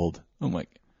or cold? I'm like,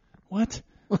 what?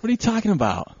 What are you talking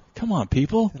about? Come on,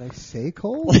 people. Did I say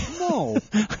cold? No.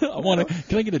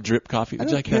 Can I get a drip coffee? Would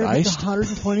you like that iced? It's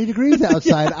 120 degrees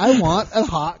outside. I want a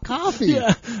hot coffee.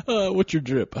 Yeah. What's your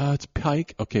drip? It's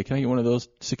Pike. Okay, can I get one of those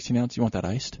 16 ounce? You want that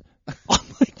iced? I'm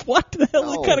like, what the hell?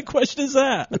 No. What kind of question is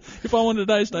that? If I wanted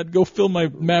it iced, I'd go fill my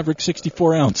Maverick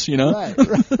 64 ounce, Right.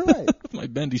 My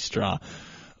bendy straw.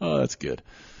 Oh, that's good.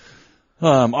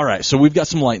 All right, so we've got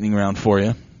some lightning round for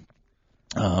you.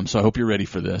 So I hope you're ready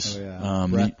for this. Oh, yeah.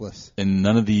 Breathless. And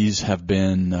none of these have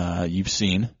been you've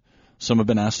seen. Some have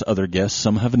been asked to other guests.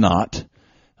 Some have not.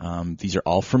 These are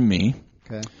all from me.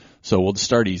 Okay. So we'll just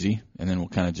start easy, and then we'll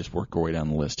kind of just work our way down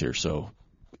the list here. So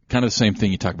kind of the same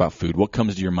thing. You talk about food. What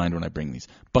comes to your mind when I bring these?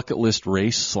 Bucket list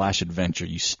race / adventure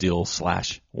you still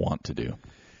 / want to do?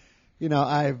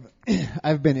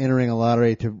 I've been entering a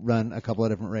lottery to run a couple of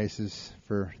different races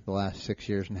for the last 6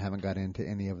 years and haven't got into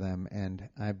any of them. And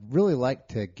I'd really like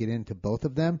to get into both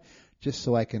of them just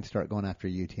so I can start going after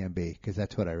UTMB, because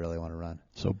that's what I really want to run.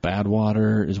 So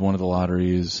Badwater is one of the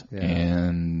lotteries,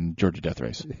 and Georgia Death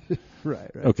Race.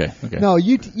 Right. Okay. No,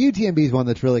 UTMB is one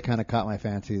that's really kind of caught my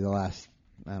fancy the last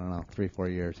I don't know,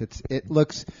 3-4 years. It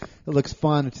looks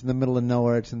fun. It's in the middle of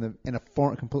nowhere. It's in a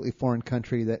completely foreign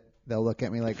country that they'll look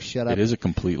at me like, shut up. It is a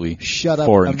completely shut up,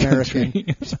 foreign American.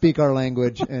 country. Speak our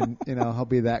language, and I'll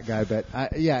be that guy. But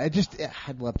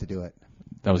I'd love to do it.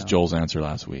 That was Joel's answer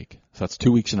last week. So that's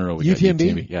 2 weeks in a row we got UTMB?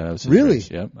 UTMB. Yeah, that was his Really?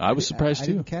 race. Yeah, I was surprised I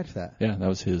too. didn't catch that. Yeah, that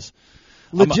was his.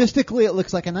 Logistically, it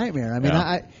looks like a nightmare. I mean,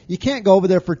 Yeah. you can't go over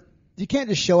there you can't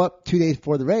just show up 2 days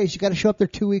before the race. You got to show up there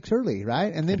 2 weeks early,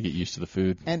 right? And Got to then get used to the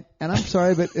food. and I'm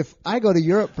sorry, but if I go to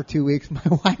Europe for 2 weeks, my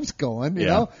wife's going, you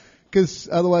know, because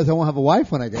otherwise I won't have a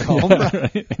wife when I get home.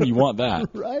 Right? And you want that.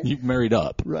 Right. You've married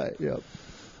up. Right. Yep.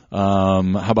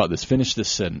 How about this? Finish this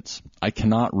sentence. I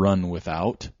cannot run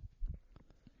without.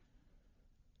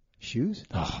 Shoes?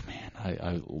 Oh man,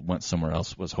 I went somewhere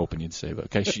else. Was hoping you'd say,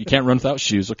 but okay, you can't run without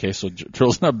shoes. Okay, so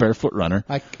Trill's not a barefoot runner.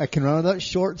 I can run without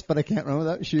shorts, but I can't run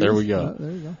without shoes. There we go.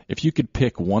 There you go. If you could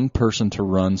pick one person to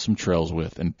run some trails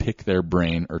with and pick their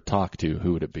brain or talk to,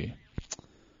 who would it be?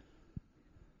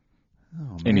 Oh,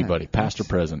 man. Anybody, past or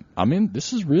present. I mean,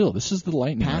 this is real. This is the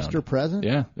lightning round. Past or present?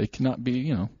 Yeah, they cannot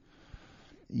be.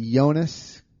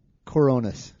 Jonas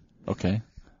Coronas. Okay.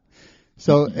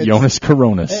 So Jonas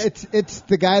Coronas. It's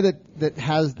the guy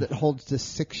that holds the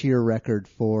 6-year record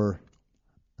for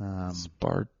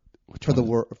Which for one the is it?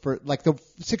 world for like the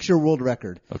 6-year world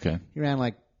record. Okay. He ran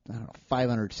like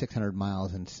 500, 600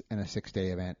 miles in a 6-day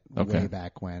event way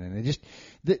back when, and it just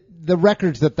the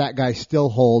records that guy still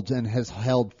holds and has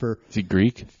held for Is he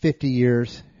Greek? 50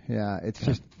 years. Yeah, it's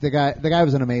just the guy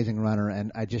was an amazing runner,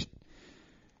 and I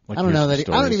don't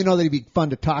even know that he'd be fun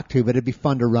to talk to, but it'd be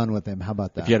fun to run with him. How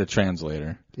about that? If you had a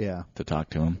translator Yeah. to talk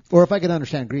to him. Or if I could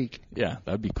understand Greek. Yeah,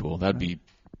 that'd be cool. That'd be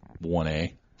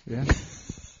 1A. Yeah.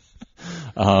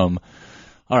 All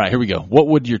right, here we go. What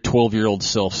would your 12-year-old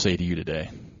self say to you today?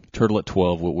 Turtle at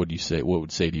 12, what would you say? What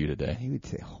would say to you today? He would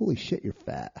say, "Holy shit, you're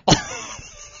fat."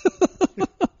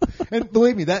 And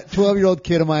believe me, that 12-year-old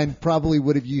kid of mine probably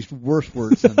would have used worse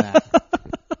words than that.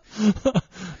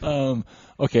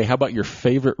 Okay, how about your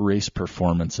favorite race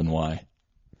performance and why?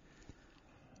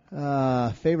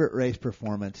 Favorite race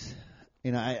performance.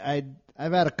 I've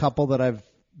had a couple that I've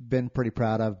been pretty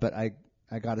proud of, but I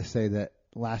got to say that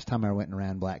last time I went and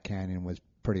ran Black Canyon was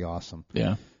pretty awesome.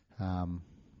 Yeah.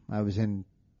 I was in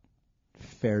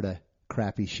fair to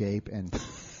crappy shape and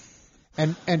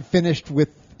finished with,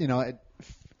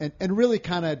 and really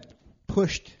kind of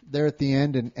pushed there at the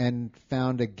end and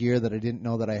found a gear that I didn't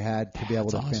know that I had to be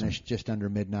able to finish just under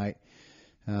midnight.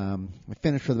 I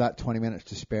finished with about 20 minutes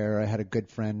to spare. I had a good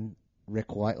friend,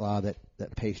 Rick Whitelaw,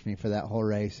 that paced me for that whole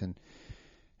race,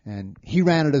 and he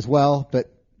ran it as well,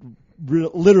 but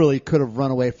literally could have run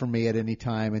away from me at any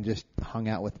time and just hung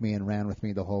out with me and ran with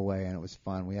me the whole way, and it was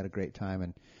fun. We had a great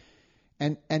time,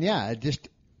 and yeah, just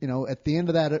at the end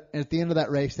of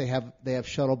that race, they have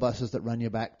shuttle buses that run you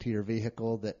back to your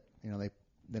vehicle. That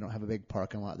they don't have a big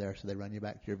parking lot there, so they run you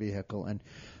back to your vehicle,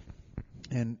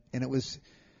 and it was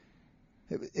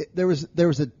there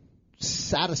was a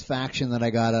satisfaction that I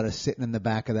got out of sitting in the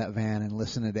back of that van and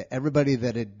listening to everybody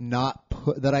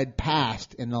that I'd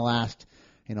passed in the last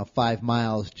 5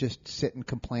 miles just sit and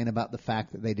complain about the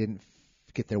fact that they didn't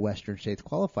get their Western States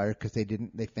qualifier because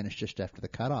they finished just after the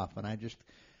cutoff, and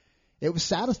it was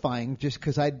satisfying just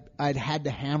because I'd had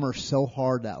to hammer so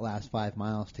hard that last 5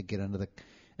 miles to get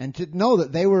and to know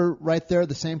that they were right there at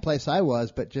the same place I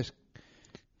was, but just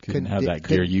couldn't have that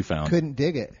gear you found. Couldn't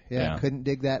dig it. Yeah, couldn't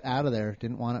dig that out of there.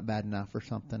 Didn't want it bad enough or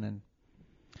something. And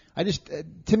I just,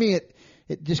 to me,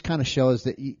 it just kind of shows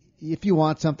that if you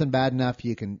want something bad enough,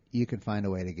 you can find a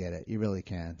way to get it. You really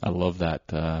can. I love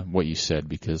that, what you said,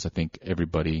 because I think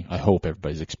I hope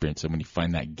everybody's experienced it when you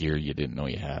find that gear you didn't know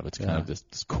you have. It's kind of this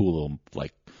cool little,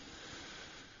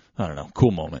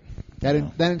 cool moment. That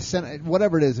incentive,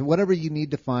 whatever it is, whatever you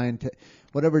need to find,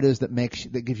 whatever it is that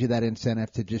gives you that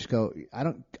incentive to just go. I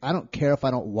don't care if I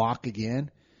don't walk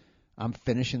again. I'm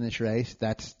finishing this race.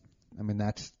 That's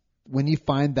when you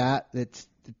find that, it's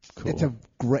cool.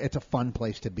 It's a fun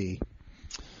place to be.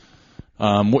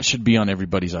 What should be on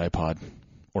everybody's iPod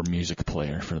or music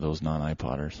player for those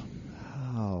non-iPodders?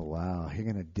 Oh wow, you're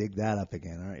gonna dig that up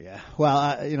again, aren't you?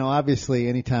 Well, obviously,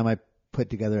 anytime I put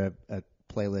together a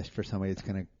playlist for somebody, it's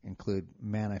going to include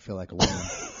 "Man, I Feel Like a Woman."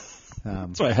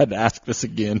 That's why I had to ask this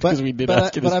again because we did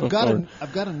ask you this before. But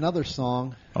I've got another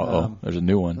song. There's a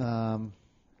new one.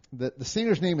 The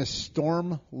singer's name is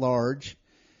Storm Large,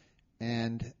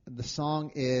 and the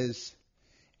song is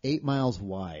 8 Miles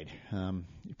Wide.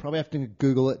 You probably have to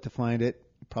Google it to find it.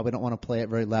 You probably don't want to play it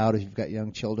very loud if you've got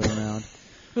young children around.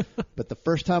 But the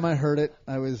first time I heard it,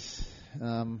 I was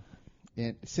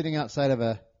sitting outside of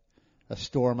a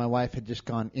store. My wife had just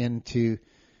gone into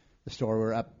the store.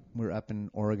 We were up in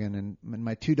Oregon, and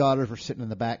my two daughters were sitting in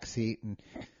the back seat, and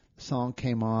the song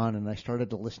came on, and I started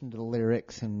to listen to the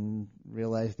lyrics and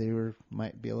realized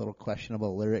might be a little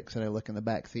questionable lyrics. And I look in the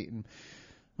back seat, and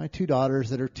my two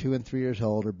daughters that are 2 and 3 years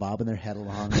old are bobbing their head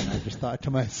along, and I just thought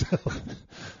to myself,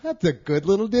 "That's a good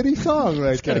little ditty song,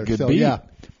 right It's got there." a good so, beat. Yeah,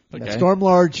 Okay. Storm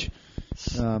Large,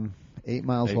 8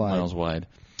 miles 8 wide. miles wide.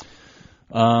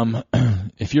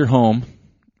 If you're home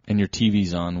and your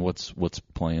TV's on, what's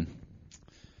playing?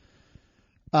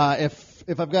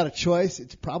 If I've got a choice,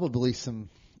 it's probably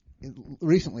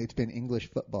recently it's been English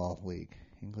Football League.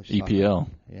 English EPL.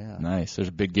 Soccer. Yeah. Nice. There's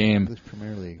a big game English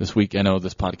Premier League. this week. I know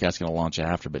this podcast is going to launch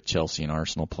after, but Chelsea and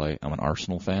Arsenal play. I'm an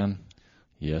Arsenal fan.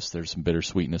 Yes, there's some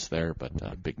bittersweetness there, but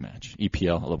big match.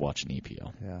 EPL. I love watching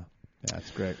EPL. Yeah, that's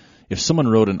great. If someone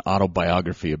wrote an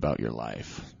autobiography about your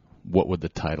life, what would the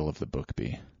title of the book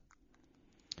be?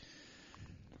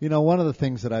 You know, one of the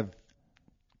things that I've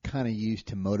kind of used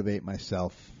to motivate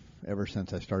myself ever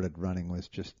since I started running was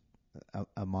just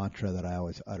a mantra that I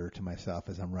always utter to myself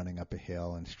as I'm running up a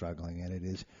hill and struggling, and it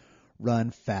is,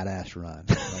 "Run, fat ass, run."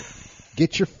 Like,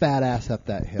 get your fat ass up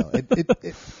that hill.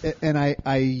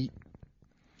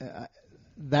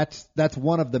 That's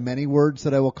one of the many words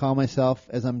that I will call myself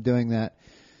as I'm doing that.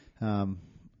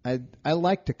 I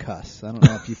like to cuss. I don't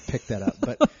know if you've picked that up,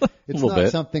 but it's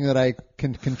not something that I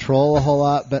can control a whole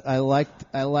lot. But I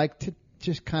like to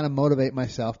just kind of motivate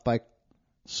myself by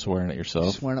Swearing at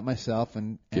yourself? Swearing at myself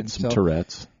and Getting some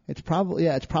Tourette's. It's probably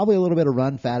a little bit of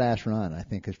run, fat ass, run. I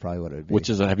think is probably what it would be. Which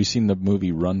is, have you seen the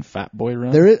movie Run, Fat Boy, Run?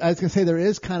 I was going to say there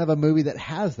is kind of a movie that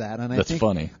has that, and That's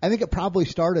funny. I think it probably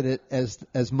started it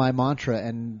as my mantra,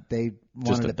 and they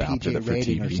wanted a PG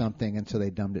rating or something, and so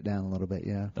they dumbed it down a little bit.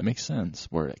 Yeah, that makes sense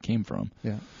where it came from.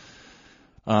 Yeah.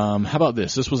 How about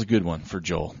this? This was a good one for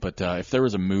Joel. But if there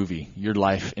was a movie, your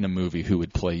life in a movie, who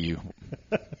would play you?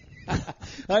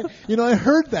 I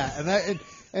heard that,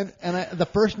 and the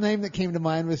first name that came to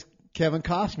mind was Kevin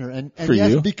Costner, and for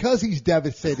yes, you? Because he's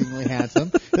devastatingly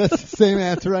handsome. That's the same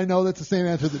answer. I know that's the same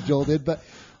answer that Joel did, but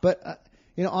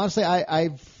honestly,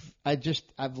 I've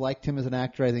liked him as an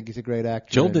actor. I think he's a great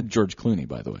actor. Joel did George Clooney,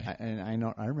 by the way.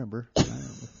 I remember.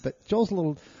 But Joel's a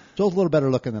little better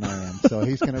looking than I am, so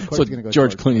he's going to. So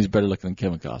George Clooney's better looking than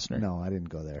Kevin Costner. No, I didn't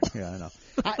go there. Yeah, I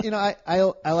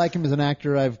know. I like him as an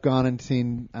actor. I've gone and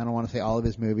seen. I don't want to say all of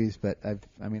his movies, but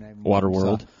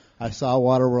Waterworld. I saw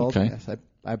Waterworld. Okay. Yes,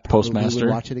 I probably Postmaster.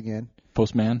 would watch it again.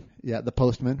 Postman. Yeah, The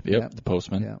Postman. Yep, The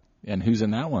Postman. Yeah. And who's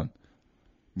in that one?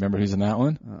 Remember who's in that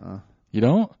one? You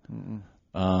don't?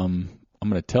 I'm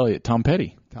going to tell you, Tom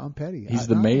Petty. Tom Petty. He's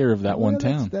the mayor of that one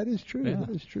town. That is true. Yeah. That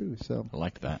is true. So I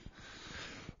like that.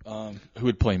 Who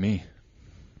would play me?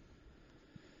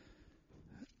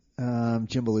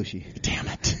 Jim Belushi. Damn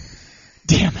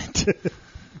it.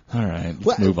 All right,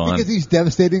 let's move on. Because he's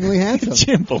devastatingly handsome.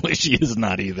 Jim Belushi is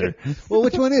not either. Well,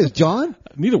 which one is? John?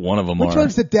 Neither one of them Which are.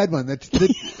 one's the dead one? That's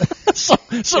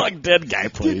so like dead guy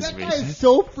plays that me. guy is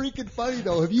so freaking funny,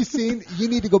 though. Have you seen? You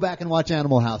need to go back and watch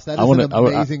Animal House. That is an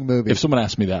amazing movie. If someone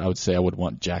asked me that, I would say I would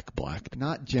want Jack Black.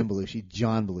 Not Jim Belushi,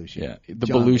 John Belushi. Yeah, the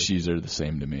John Belushis are the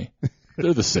same to me.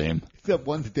 They're the same. Except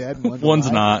one's dead and one's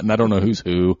alive. not, and I don't know who's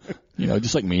who.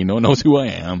 Just like me, no one knows who I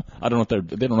am. I don't know if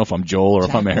they don't know if I'm Joel or Jack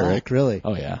if I'm Eric. Black, really?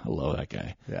 Oh yeah, I love that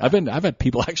guy. Yeah. I've had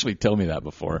people actually tell me that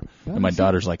before, and my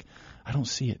daughter's like, "I don't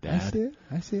see it, Dad."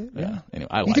 I see it. Yeah. Anyway,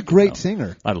 He's a great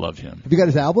singer. I love him. Have you got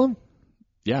his album?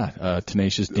 Yeah,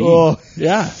 Tenacious D. Oh,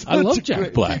 yeah, I love a Jack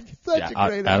great- Black. such a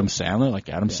great Adam Sandler, like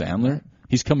Adam Sandler.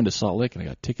 He's coming to Salt Lake, and I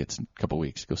got tickets in a couple of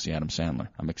weeks to go see Adam Sandler.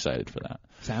 I'm excited for that.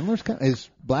 Is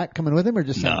Black coming with him or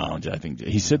just No, Sandler? I think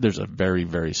he said there's a very,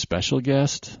 very special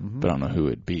guest, but I don't know who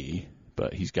it'd be.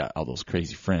 But he's got all those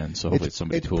crazy friends, so hopefully it's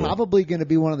somebody cool. It's probably going to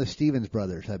be one of the Stevens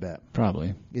brothers, I bet.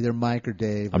 Probably. Either Mike or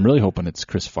Dave. I'm really hoping it's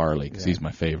Chris Farley because he's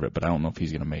my favorite, but I don't know if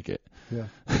he's going to make it. Yeah.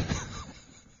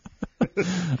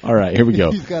 All right, here we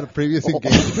go. He's got a previous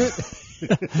engagement.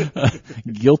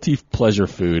 Guilty pleasure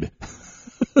food.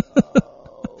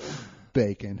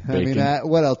 Bacon. I Bacon. mean,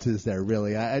 what else is there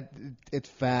really? It's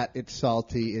fat. It's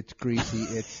salty. It's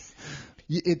greasy.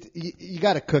 You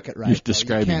got to cook it right. You're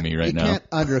describing me right now. You can't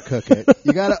undercook it.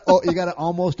 You got to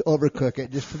almost overcook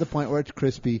it just to the point where it's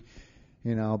crispy.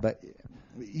 But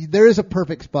there is a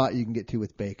perfect spot you can get to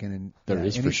with bacon, and There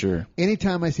is for sure.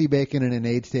 Anytime I see bacon in an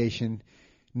aid station,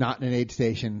 not in an aid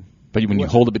station. But when you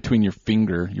hold it between your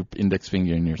finger, your index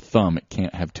finger, and your thumb, it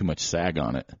can't have too much sag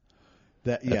on it.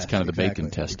 That's kind of the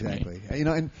bacon test to me.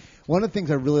 And one of the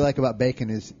things I really like about bacon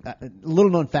is a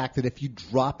little known fact that if you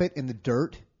drop it in the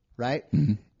dirt, right,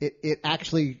 it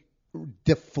actually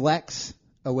deflects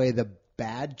away the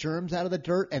bad germs out of the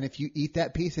dirt, and if you eat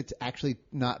that piece, it's actually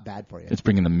not bad for you. It's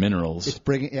bringing the minerals.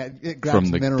 It grabs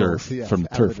from the minerals turf. From the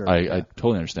turf. I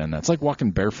totally understand that. It's like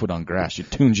walking barefoot on grass. You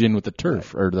tune in with the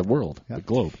turf or the world, the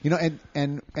globe.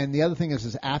 And the other thing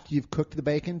is after you've cooked the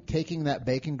bacon, taking that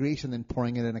bacon grease and then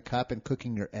pouring it in a cup and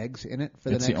cooking your eggs in it for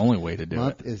the next month. That's the only way to do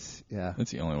it.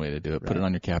 That's the only way to do it. Right. Put it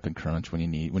on your Captain Crunch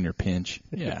when you're pinch.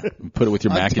 Yeah. Put it with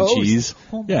your mac toast. and cheese.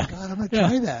 Oh my God, I'm gonna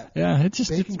try that. Yeah, it's just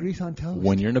bacon grease on toast.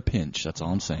 When you're in a pinch, that's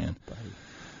all I'm saying.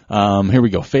 Here we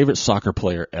go. Favorite soccer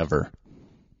player ever?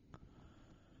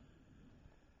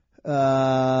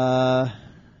 Firmino.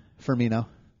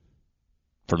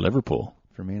 For Liverpool.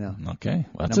 Firmino. Okay.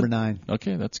 Well, Number 9.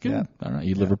 Okay, that's good. Yeah. All right.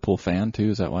 You Liverpool fan too?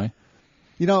 Is that why?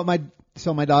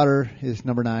 My daughter is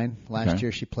number 9. Last Okay.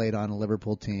 year she played on a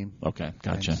Liverpool team. Okay,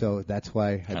 gotcha. And so that's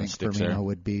why I think sticks Firmino there.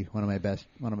 would be one of my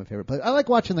favorite players. I like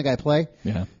watching the guy play.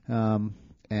 Yeah.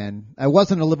 And I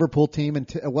wasn't a Liverpool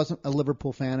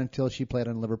fan until she played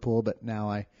on Liverpool, but now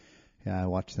I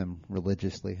watch them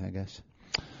religiously, I guess.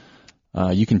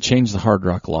 You can change the Hard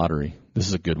Rock Lottery. This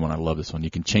is a good one. I love this one. You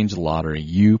can change the lottery.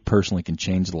 You personally can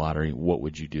change the lottery. What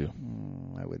would you do?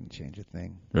 I wouldn't change a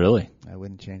thing. Really? I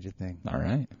wouldn't change a thing. All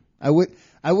right. I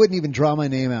wouldn't even draw my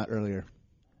name out earlier.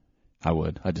 I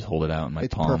would. I'd just hold it out in my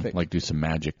It's palm, perfect. like do some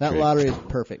magic. That trick. lottery is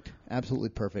perfect. Absolutely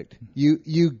perfect.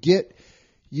 You get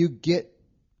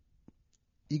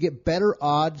better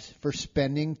odds for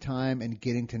spending time and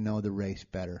getting to know the race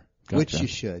better, Gotcha. which you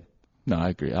should. No, I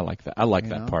agree. I like that. I like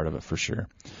that part of it for sure.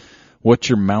 What's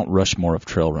your Mount Rushmore of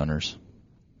trail runners?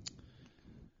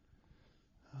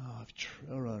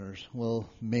 Trail runners. Well,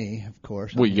 me, of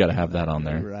course. Well, you got to have that on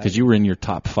there because Right. you were in your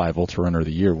top 5 ultra runner of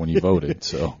the year when you voted.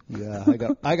 So Yeah,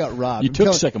 I got robbed. you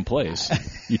took second place.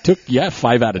 You took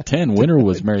 5 out of 10. Winner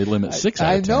was Mary Limit 6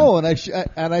 out of 10. I know, and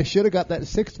I should have got that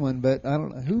 6th one, but I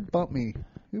don't know who bumped me.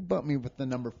 Who bumped me with the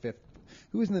number 5th?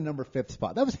 Who was in the number 5th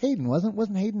spot? That was Hayden,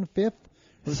 wasn't Hayden 5th?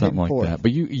 Something like that.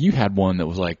 But you had one that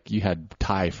was like you had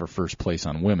tie for first place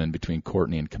on women between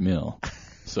Courtney and Camille.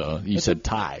 So you said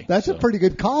tie. That's a pretty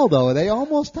good call, though. They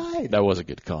almost tied. That was a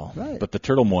good call. Right. But the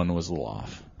turtle one was a little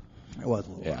off. It was a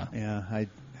little. Yeah. Yeah.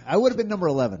 I would have been number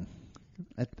 11.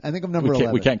 I think I'm number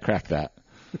 11. We can't crack that.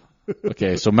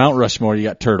 Okay, so Mount Rushmore, you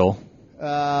got turtle.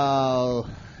 Oh,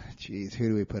 jeez, who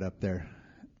do we put up there?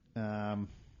 In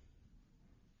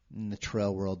the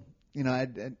trail world,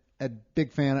 a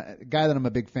big fan, a guy that I'm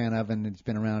a big fan of, and it's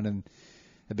been around, and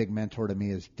a big mentor to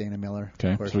me is Dana Miller.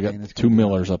 Okay, Of course, so we got Dana's 2 gonna be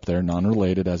Millers up there,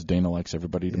 non-related, as Dana likes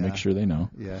everybody to make sure they know.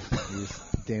 Yeah,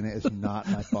 Dana is not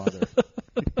my father.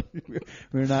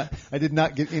 We're not. I did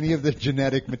not get any of the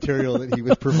genetic material that he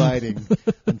was providing,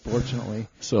 unfortunately.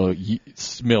 So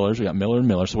Millers, we got Miller and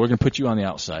Miller. So we're going to put you on the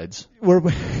outsides. You're the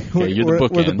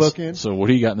bookends. We're the bookends. So what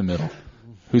do you got in the middle?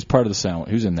 Who's part of the sound?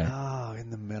 Who's in there? Oh, in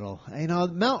the middle.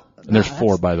 Mount. And there's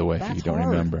 4, by the way, if you don't hard.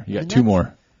 remember. You got And 2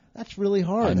 more. That's really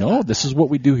hard. I know. This is what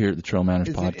we do here at the Trail Manners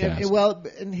Podcast. Well,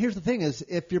 and here's the thing: is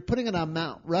if you're putting it on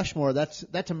Mount Rushmore, that's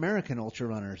American ultra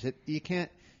runners. You can't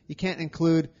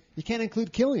include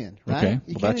Killian, right? Okay,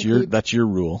 You well can't that's your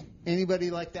rule.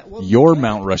 anybody like that. Well, Your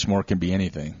Mount Rushmore can be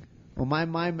anything. Well,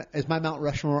 is my Mount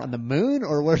Rushmore on the moon,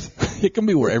 or where's? It can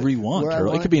be wherever you want. Where I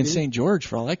Turtle. It want could be it in to be. St. George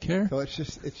for all I care. So it's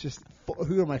just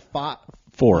who are my 4.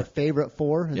 My favorite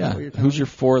 4? Is that Yeah. what you're telling Who's me? your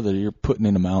 4 that you're putting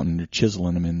in a mountain? You're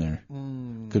chiseling them in there.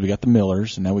 Because we got the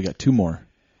Millers, and now we got 2 more.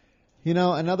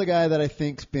 Another guy that I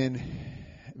think's been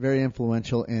very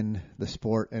influential in the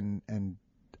sport, and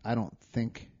I don't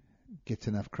think gets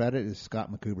enough credit is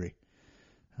Scott McCoubrey.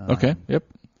 Okay. Yep.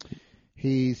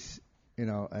 He's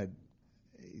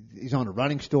he's owned a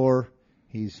running store.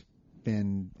 He's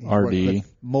worked RD.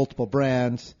 with multiple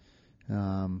brands.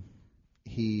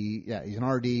 He's an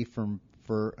RD for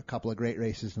a couple of great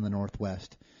races in the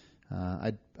Northwest.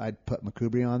 I'd put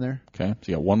McCoubrey on there. Okay.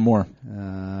 So you got 1 more.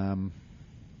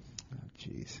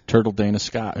 Jeez. Turtle Dana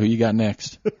Scott. Who you got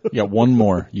next? You got 1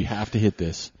 more. You have to hit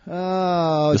this.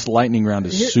 Oh, This lightning round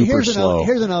is super slow.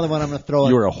 Here's another one I'm going to throw.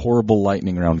 You are a horrible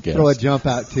lightning round guest. Throw a jump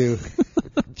out to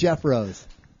Jeff Rose.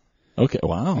 Okay.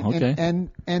 Wow. Okay. And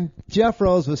Jeff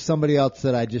Rose was somebody else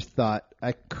that I just thought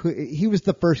he was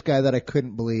the first guy that I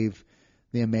couldn't believe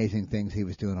the amazing things he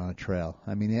was doing on a trail.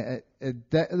 I mean,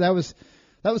 that was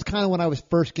kind of when I was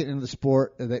first getting into the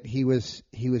sport, that he was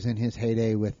in his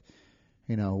heyday with,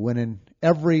 winning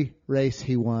every race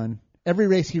he won. Every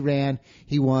race he ran,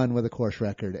 he won with a course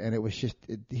record, and it was just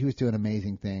he was doing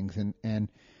amazing things, and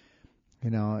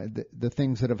the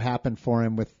things that have happened for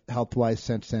him with health wise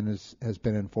since then has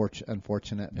been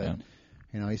unfortunate. But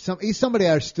he's somebody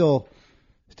I still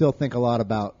think a lot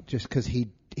about, just because he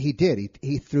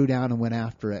threw down and went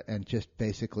after it and just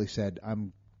basically said,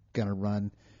 I'm gonna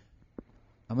run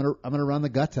I'm gonna run the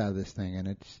guts out of this thing,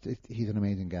 and he's an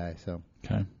amazing guy. So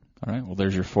okay. All right, well,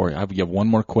 there's your 4. I have one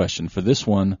more question. For this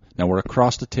one, now we're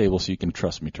across the table, so you can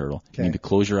trust me, Turtle. Okay. You need to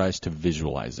close your eyes to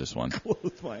visualize this one.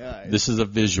 Close my eyes. This is a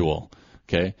visual,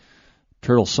 okay?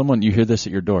 Turtle, you hear this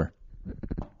at your door.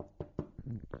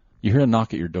 You hear a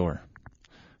knock at your door.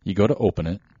 You go to open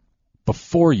it.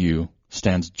 Before you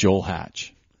stands Joel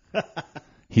Hatch.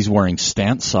 He's wearing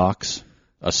Stance socks,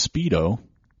 a Speedo,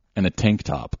 and a tank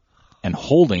top, and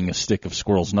holding a stick of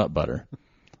Squirrel's nut butter.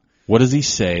 What does he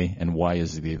say, and why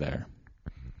is he there?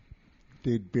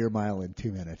 Dude, beer mile in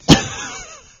 2 minutes.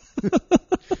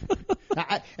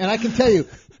 And I can tell you,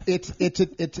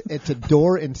 it's a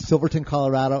door in Silverton,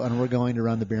 Colorado, and we're going to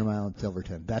run the beer mile in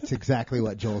Silverton. That's exactly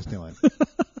what Joel's doing.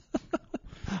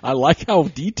 I like how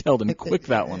detailed and quick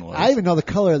that one was. I even know the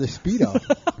color of the Speedo.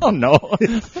 Oh, no.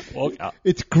 Well,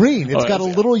 it's green. It's got a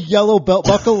little yellow belt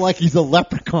buckle like he's a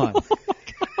leprechaun.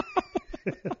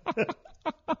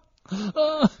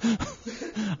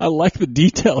 I like the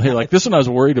detail here. Like this one I was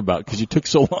worried about because you took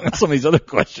so long on some of these other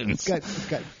questions. He's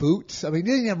got boots. I mean,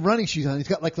 he doesn't have running shoes on. He's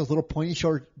got like those little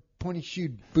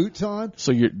pointy-shoed boots on.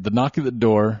 So the knock at the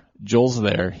door, Joel's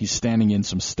there. He's standing in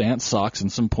some Stance socks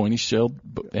and some pointy-shoed,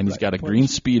 and he's got a green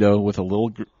Speedo with a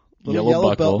little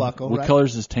yellow belt buckle. What right? color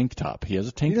is his tank top? He has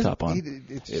a tank top on.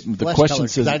 The question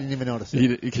says I didn't even notice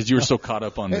it because you were so caught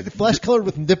up on it. Flesh colored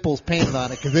with nipples painted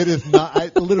on it because it is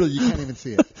not. Literally, you can't even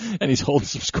see it. And he's holding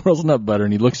some Squirrel's nut butter,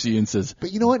 and he looks at you and says,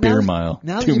 "But you know what? Beer mile,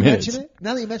 now 2 minutes."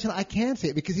 Now that you mention it, I can see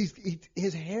it because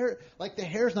his hair, like the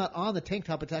hair's not on the tank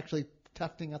top; it's actually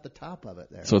tufting out the top of it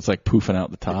there. So it's like poofing out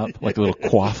the top, like a little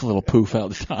quaff, a little poof out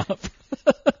the top.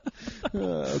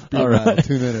 Beer mile,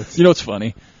 2 minutes. You know what's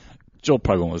funny? Joel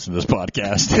probably won't listen to this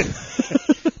podcast.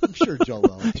 I'm sure Joel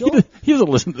will. He doesn't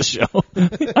listen to the show.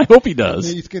 I hope he does.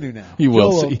 He's going to now. He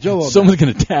will. Joel Someone's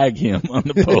going to tag him on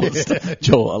the post.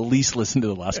 Joel, at least listen to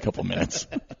the last couple minutes.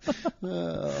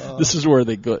 This is where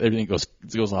everything goes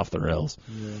off the rails.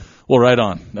 Yeah. Well, right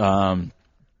on.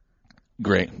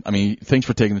 Great. I mean, thanks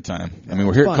for taking the time. I mean,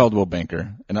 we're here at Caldwell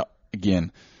Banker, and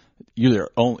again,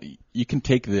 you can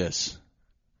take this.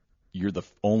 You're the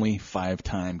only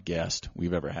 5-time guest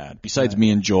we've ever had. Besides me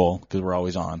and Joel, because we're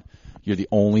always on, you're the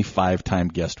only 5-time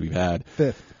guest we've had.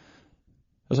 5th.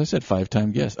 As I said,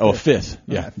 5-time guest. Oh, 5th.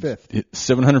 Yeah. 5th.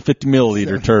 750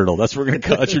 milliliter Turtle. That's what we're going to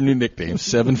call it. That's your new nickname.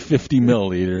 750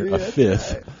 milliliter, a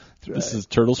 5th. Right. This is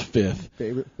Turtle's 5th.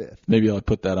 Favorite 5th. Maybe I'll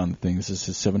put that on the thing. This is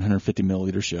his 750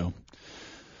 milliliter show.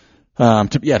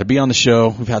 To be on the show,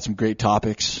 we've had some great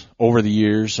topics over the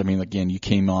years. I mean, again, you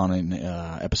came on in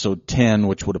episode 10,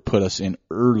 which would have put us in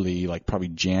early, like probably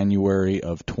January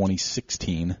of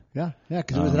 2016. Yeah,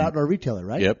 because it was an outdoor retailer,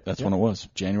 right? Yep, that's when it was.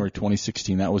 January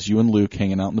 2016. That was you and Luke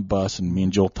hanging out in the bus, and me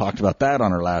and Joel talked about that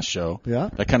on our last show. Yeah.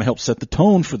 That kind of helped set the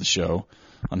tone for the show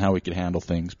on how we could handle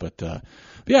things. But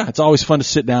yeah, it's always fun to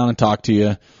sit down and talk to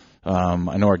you.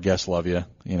 I know our guests love you.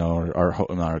 You know,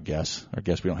 not our guests. Our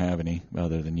guests, we don't have any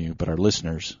other than you, but our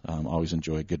listeners always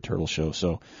enjoy a good Turtle show.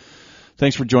 So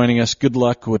thanks for joining us. Good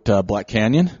luck with Black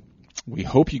Canyon. We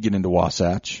hope you get into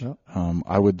Wasatch. Yep.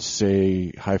 I would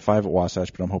say high five at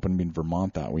Wasatch, but I'm hoping to be in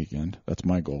Vermont that weekend. That's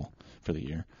my goal for the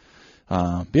year.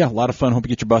 But yeah, a lot of fun. Hope you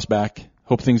get your bus back.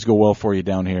 Hope things go well for you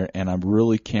down here. And I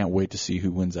really can't wait to see who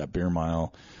wins that beer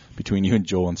mile between you and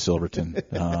Joel and Silverton.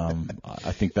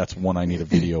 I think that's one I need a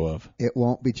video of. It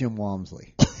won't be Jim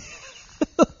Walmsley.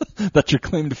 That's your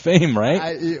claim to fame,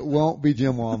 right? It won't be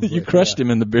Jim Walmsley. You crushed him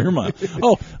in the beer mile.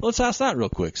 Oh, let's ask that real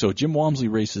quick. So Jim Walmsley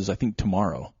races, I think,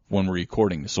 tomorrow when we're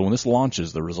recording this. So when this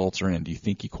launches, the results are in. Do you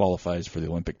think he qualifies for the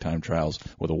Olympic time trials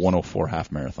with a 1:04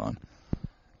 half marathon?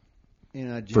 You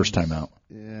know, Jim's, first time out.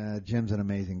 Yeah, Jim's an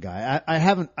amazing guy. I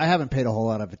haven't paid a whole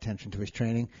lot of attention to his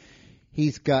training.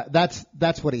 He's got that's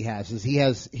what he has. Is he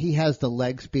has the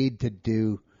leg speed to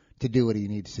do what he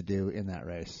needs to do in that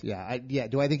race. Yeah.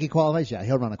 Do I think he qualifies? Yeah,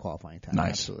 he'll run a qualifying time. Nice.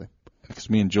 Absolutely. Because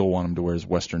me and Joel want him to wear his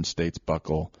Western States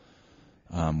buckle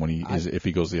if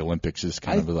he goes to the Olympics. Is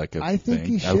kind of like a I think thing.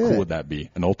 He should. How cool would that be?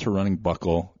 An ultra running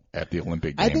buckle at the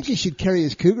Olympic Games. I think he should carry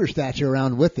his cougar statue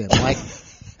around with him. Like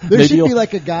there should be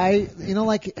like a guy, you know,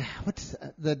 like what's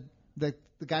the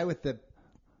guy with the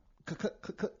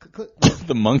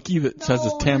the monkey that has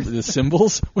the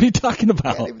symbols? What are you talking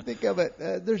about? I can't even think of it.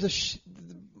 There's a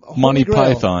Monty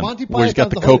Python, where he's got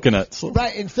the coconuts.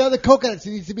 Right, instead of the coconuts,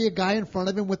 there needs to be a guy in front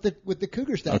of him with the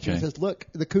cougar statue. Okay. He says, "Look,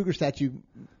 the cougar statue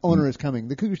owner is coming.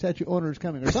 The cougar statue owner is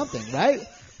coming," or something, right?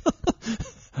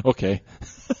 Okay.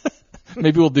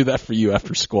 Maybe we'll do that for you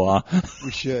after Squaw.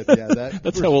 We should, yeah.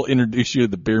 That's how we'll introduce you to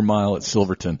the beer mile at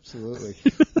Silverton. Absolutely.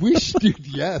 We should,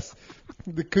 yes.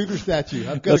 The cougar statue.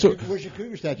 Where's your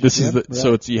cougar statue? This is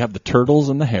so it's you have the turtles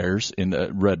and the hares in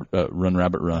the Run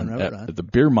Rabbit Run. At the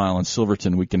beer mile in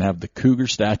Silverton, we can have the cougar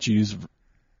statues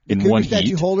in one heat. Cougar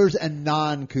statue holders and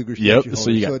non-cougar statue holders.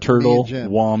 So you got Turtle,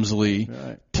 Walmsley,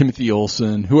 right. Timothy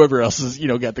Olsen, whoever else is,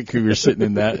 got the cougars sitting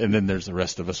in that, and then there's the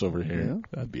rest of us over here. Yeah.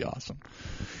 That'd be awesome.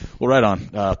 Well, right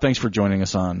on. Thanks for joining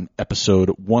us on episode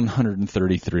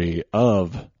 133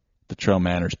 of the Trail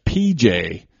Manners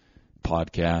PJ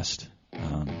podcast.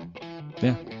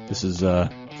 This is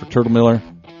for Turtle Miller,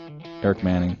 Eric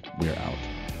Manning. We are out.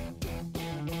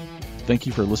 Thank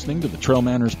you for listening to the Trail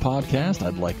Manners podcast.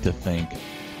 I'd like to thank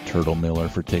Turtle Miller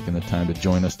for taking the time to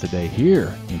join us today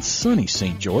here in sunny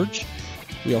St. George.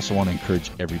 We also want to encourage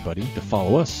everybody to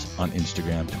follow us on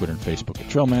Instagram, Twitter, and Facebook at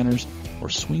Trail Manners, or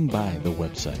swing by the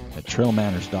website at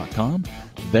trailmanners.com.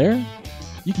 There,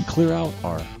 you can clear out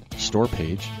our store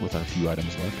page with our few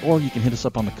items left, or you can hit us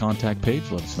up on the contact page.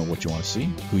 Let us know what you want to see,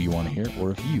 who you want to hear,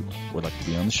 or if you would like to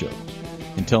be on the show.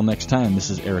 Until next time, this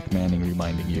is Eric Manning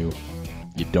reminding you,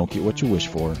 you don't get what you wish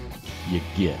for, you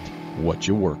get what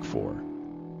you work for.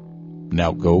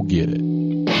 Now go get it.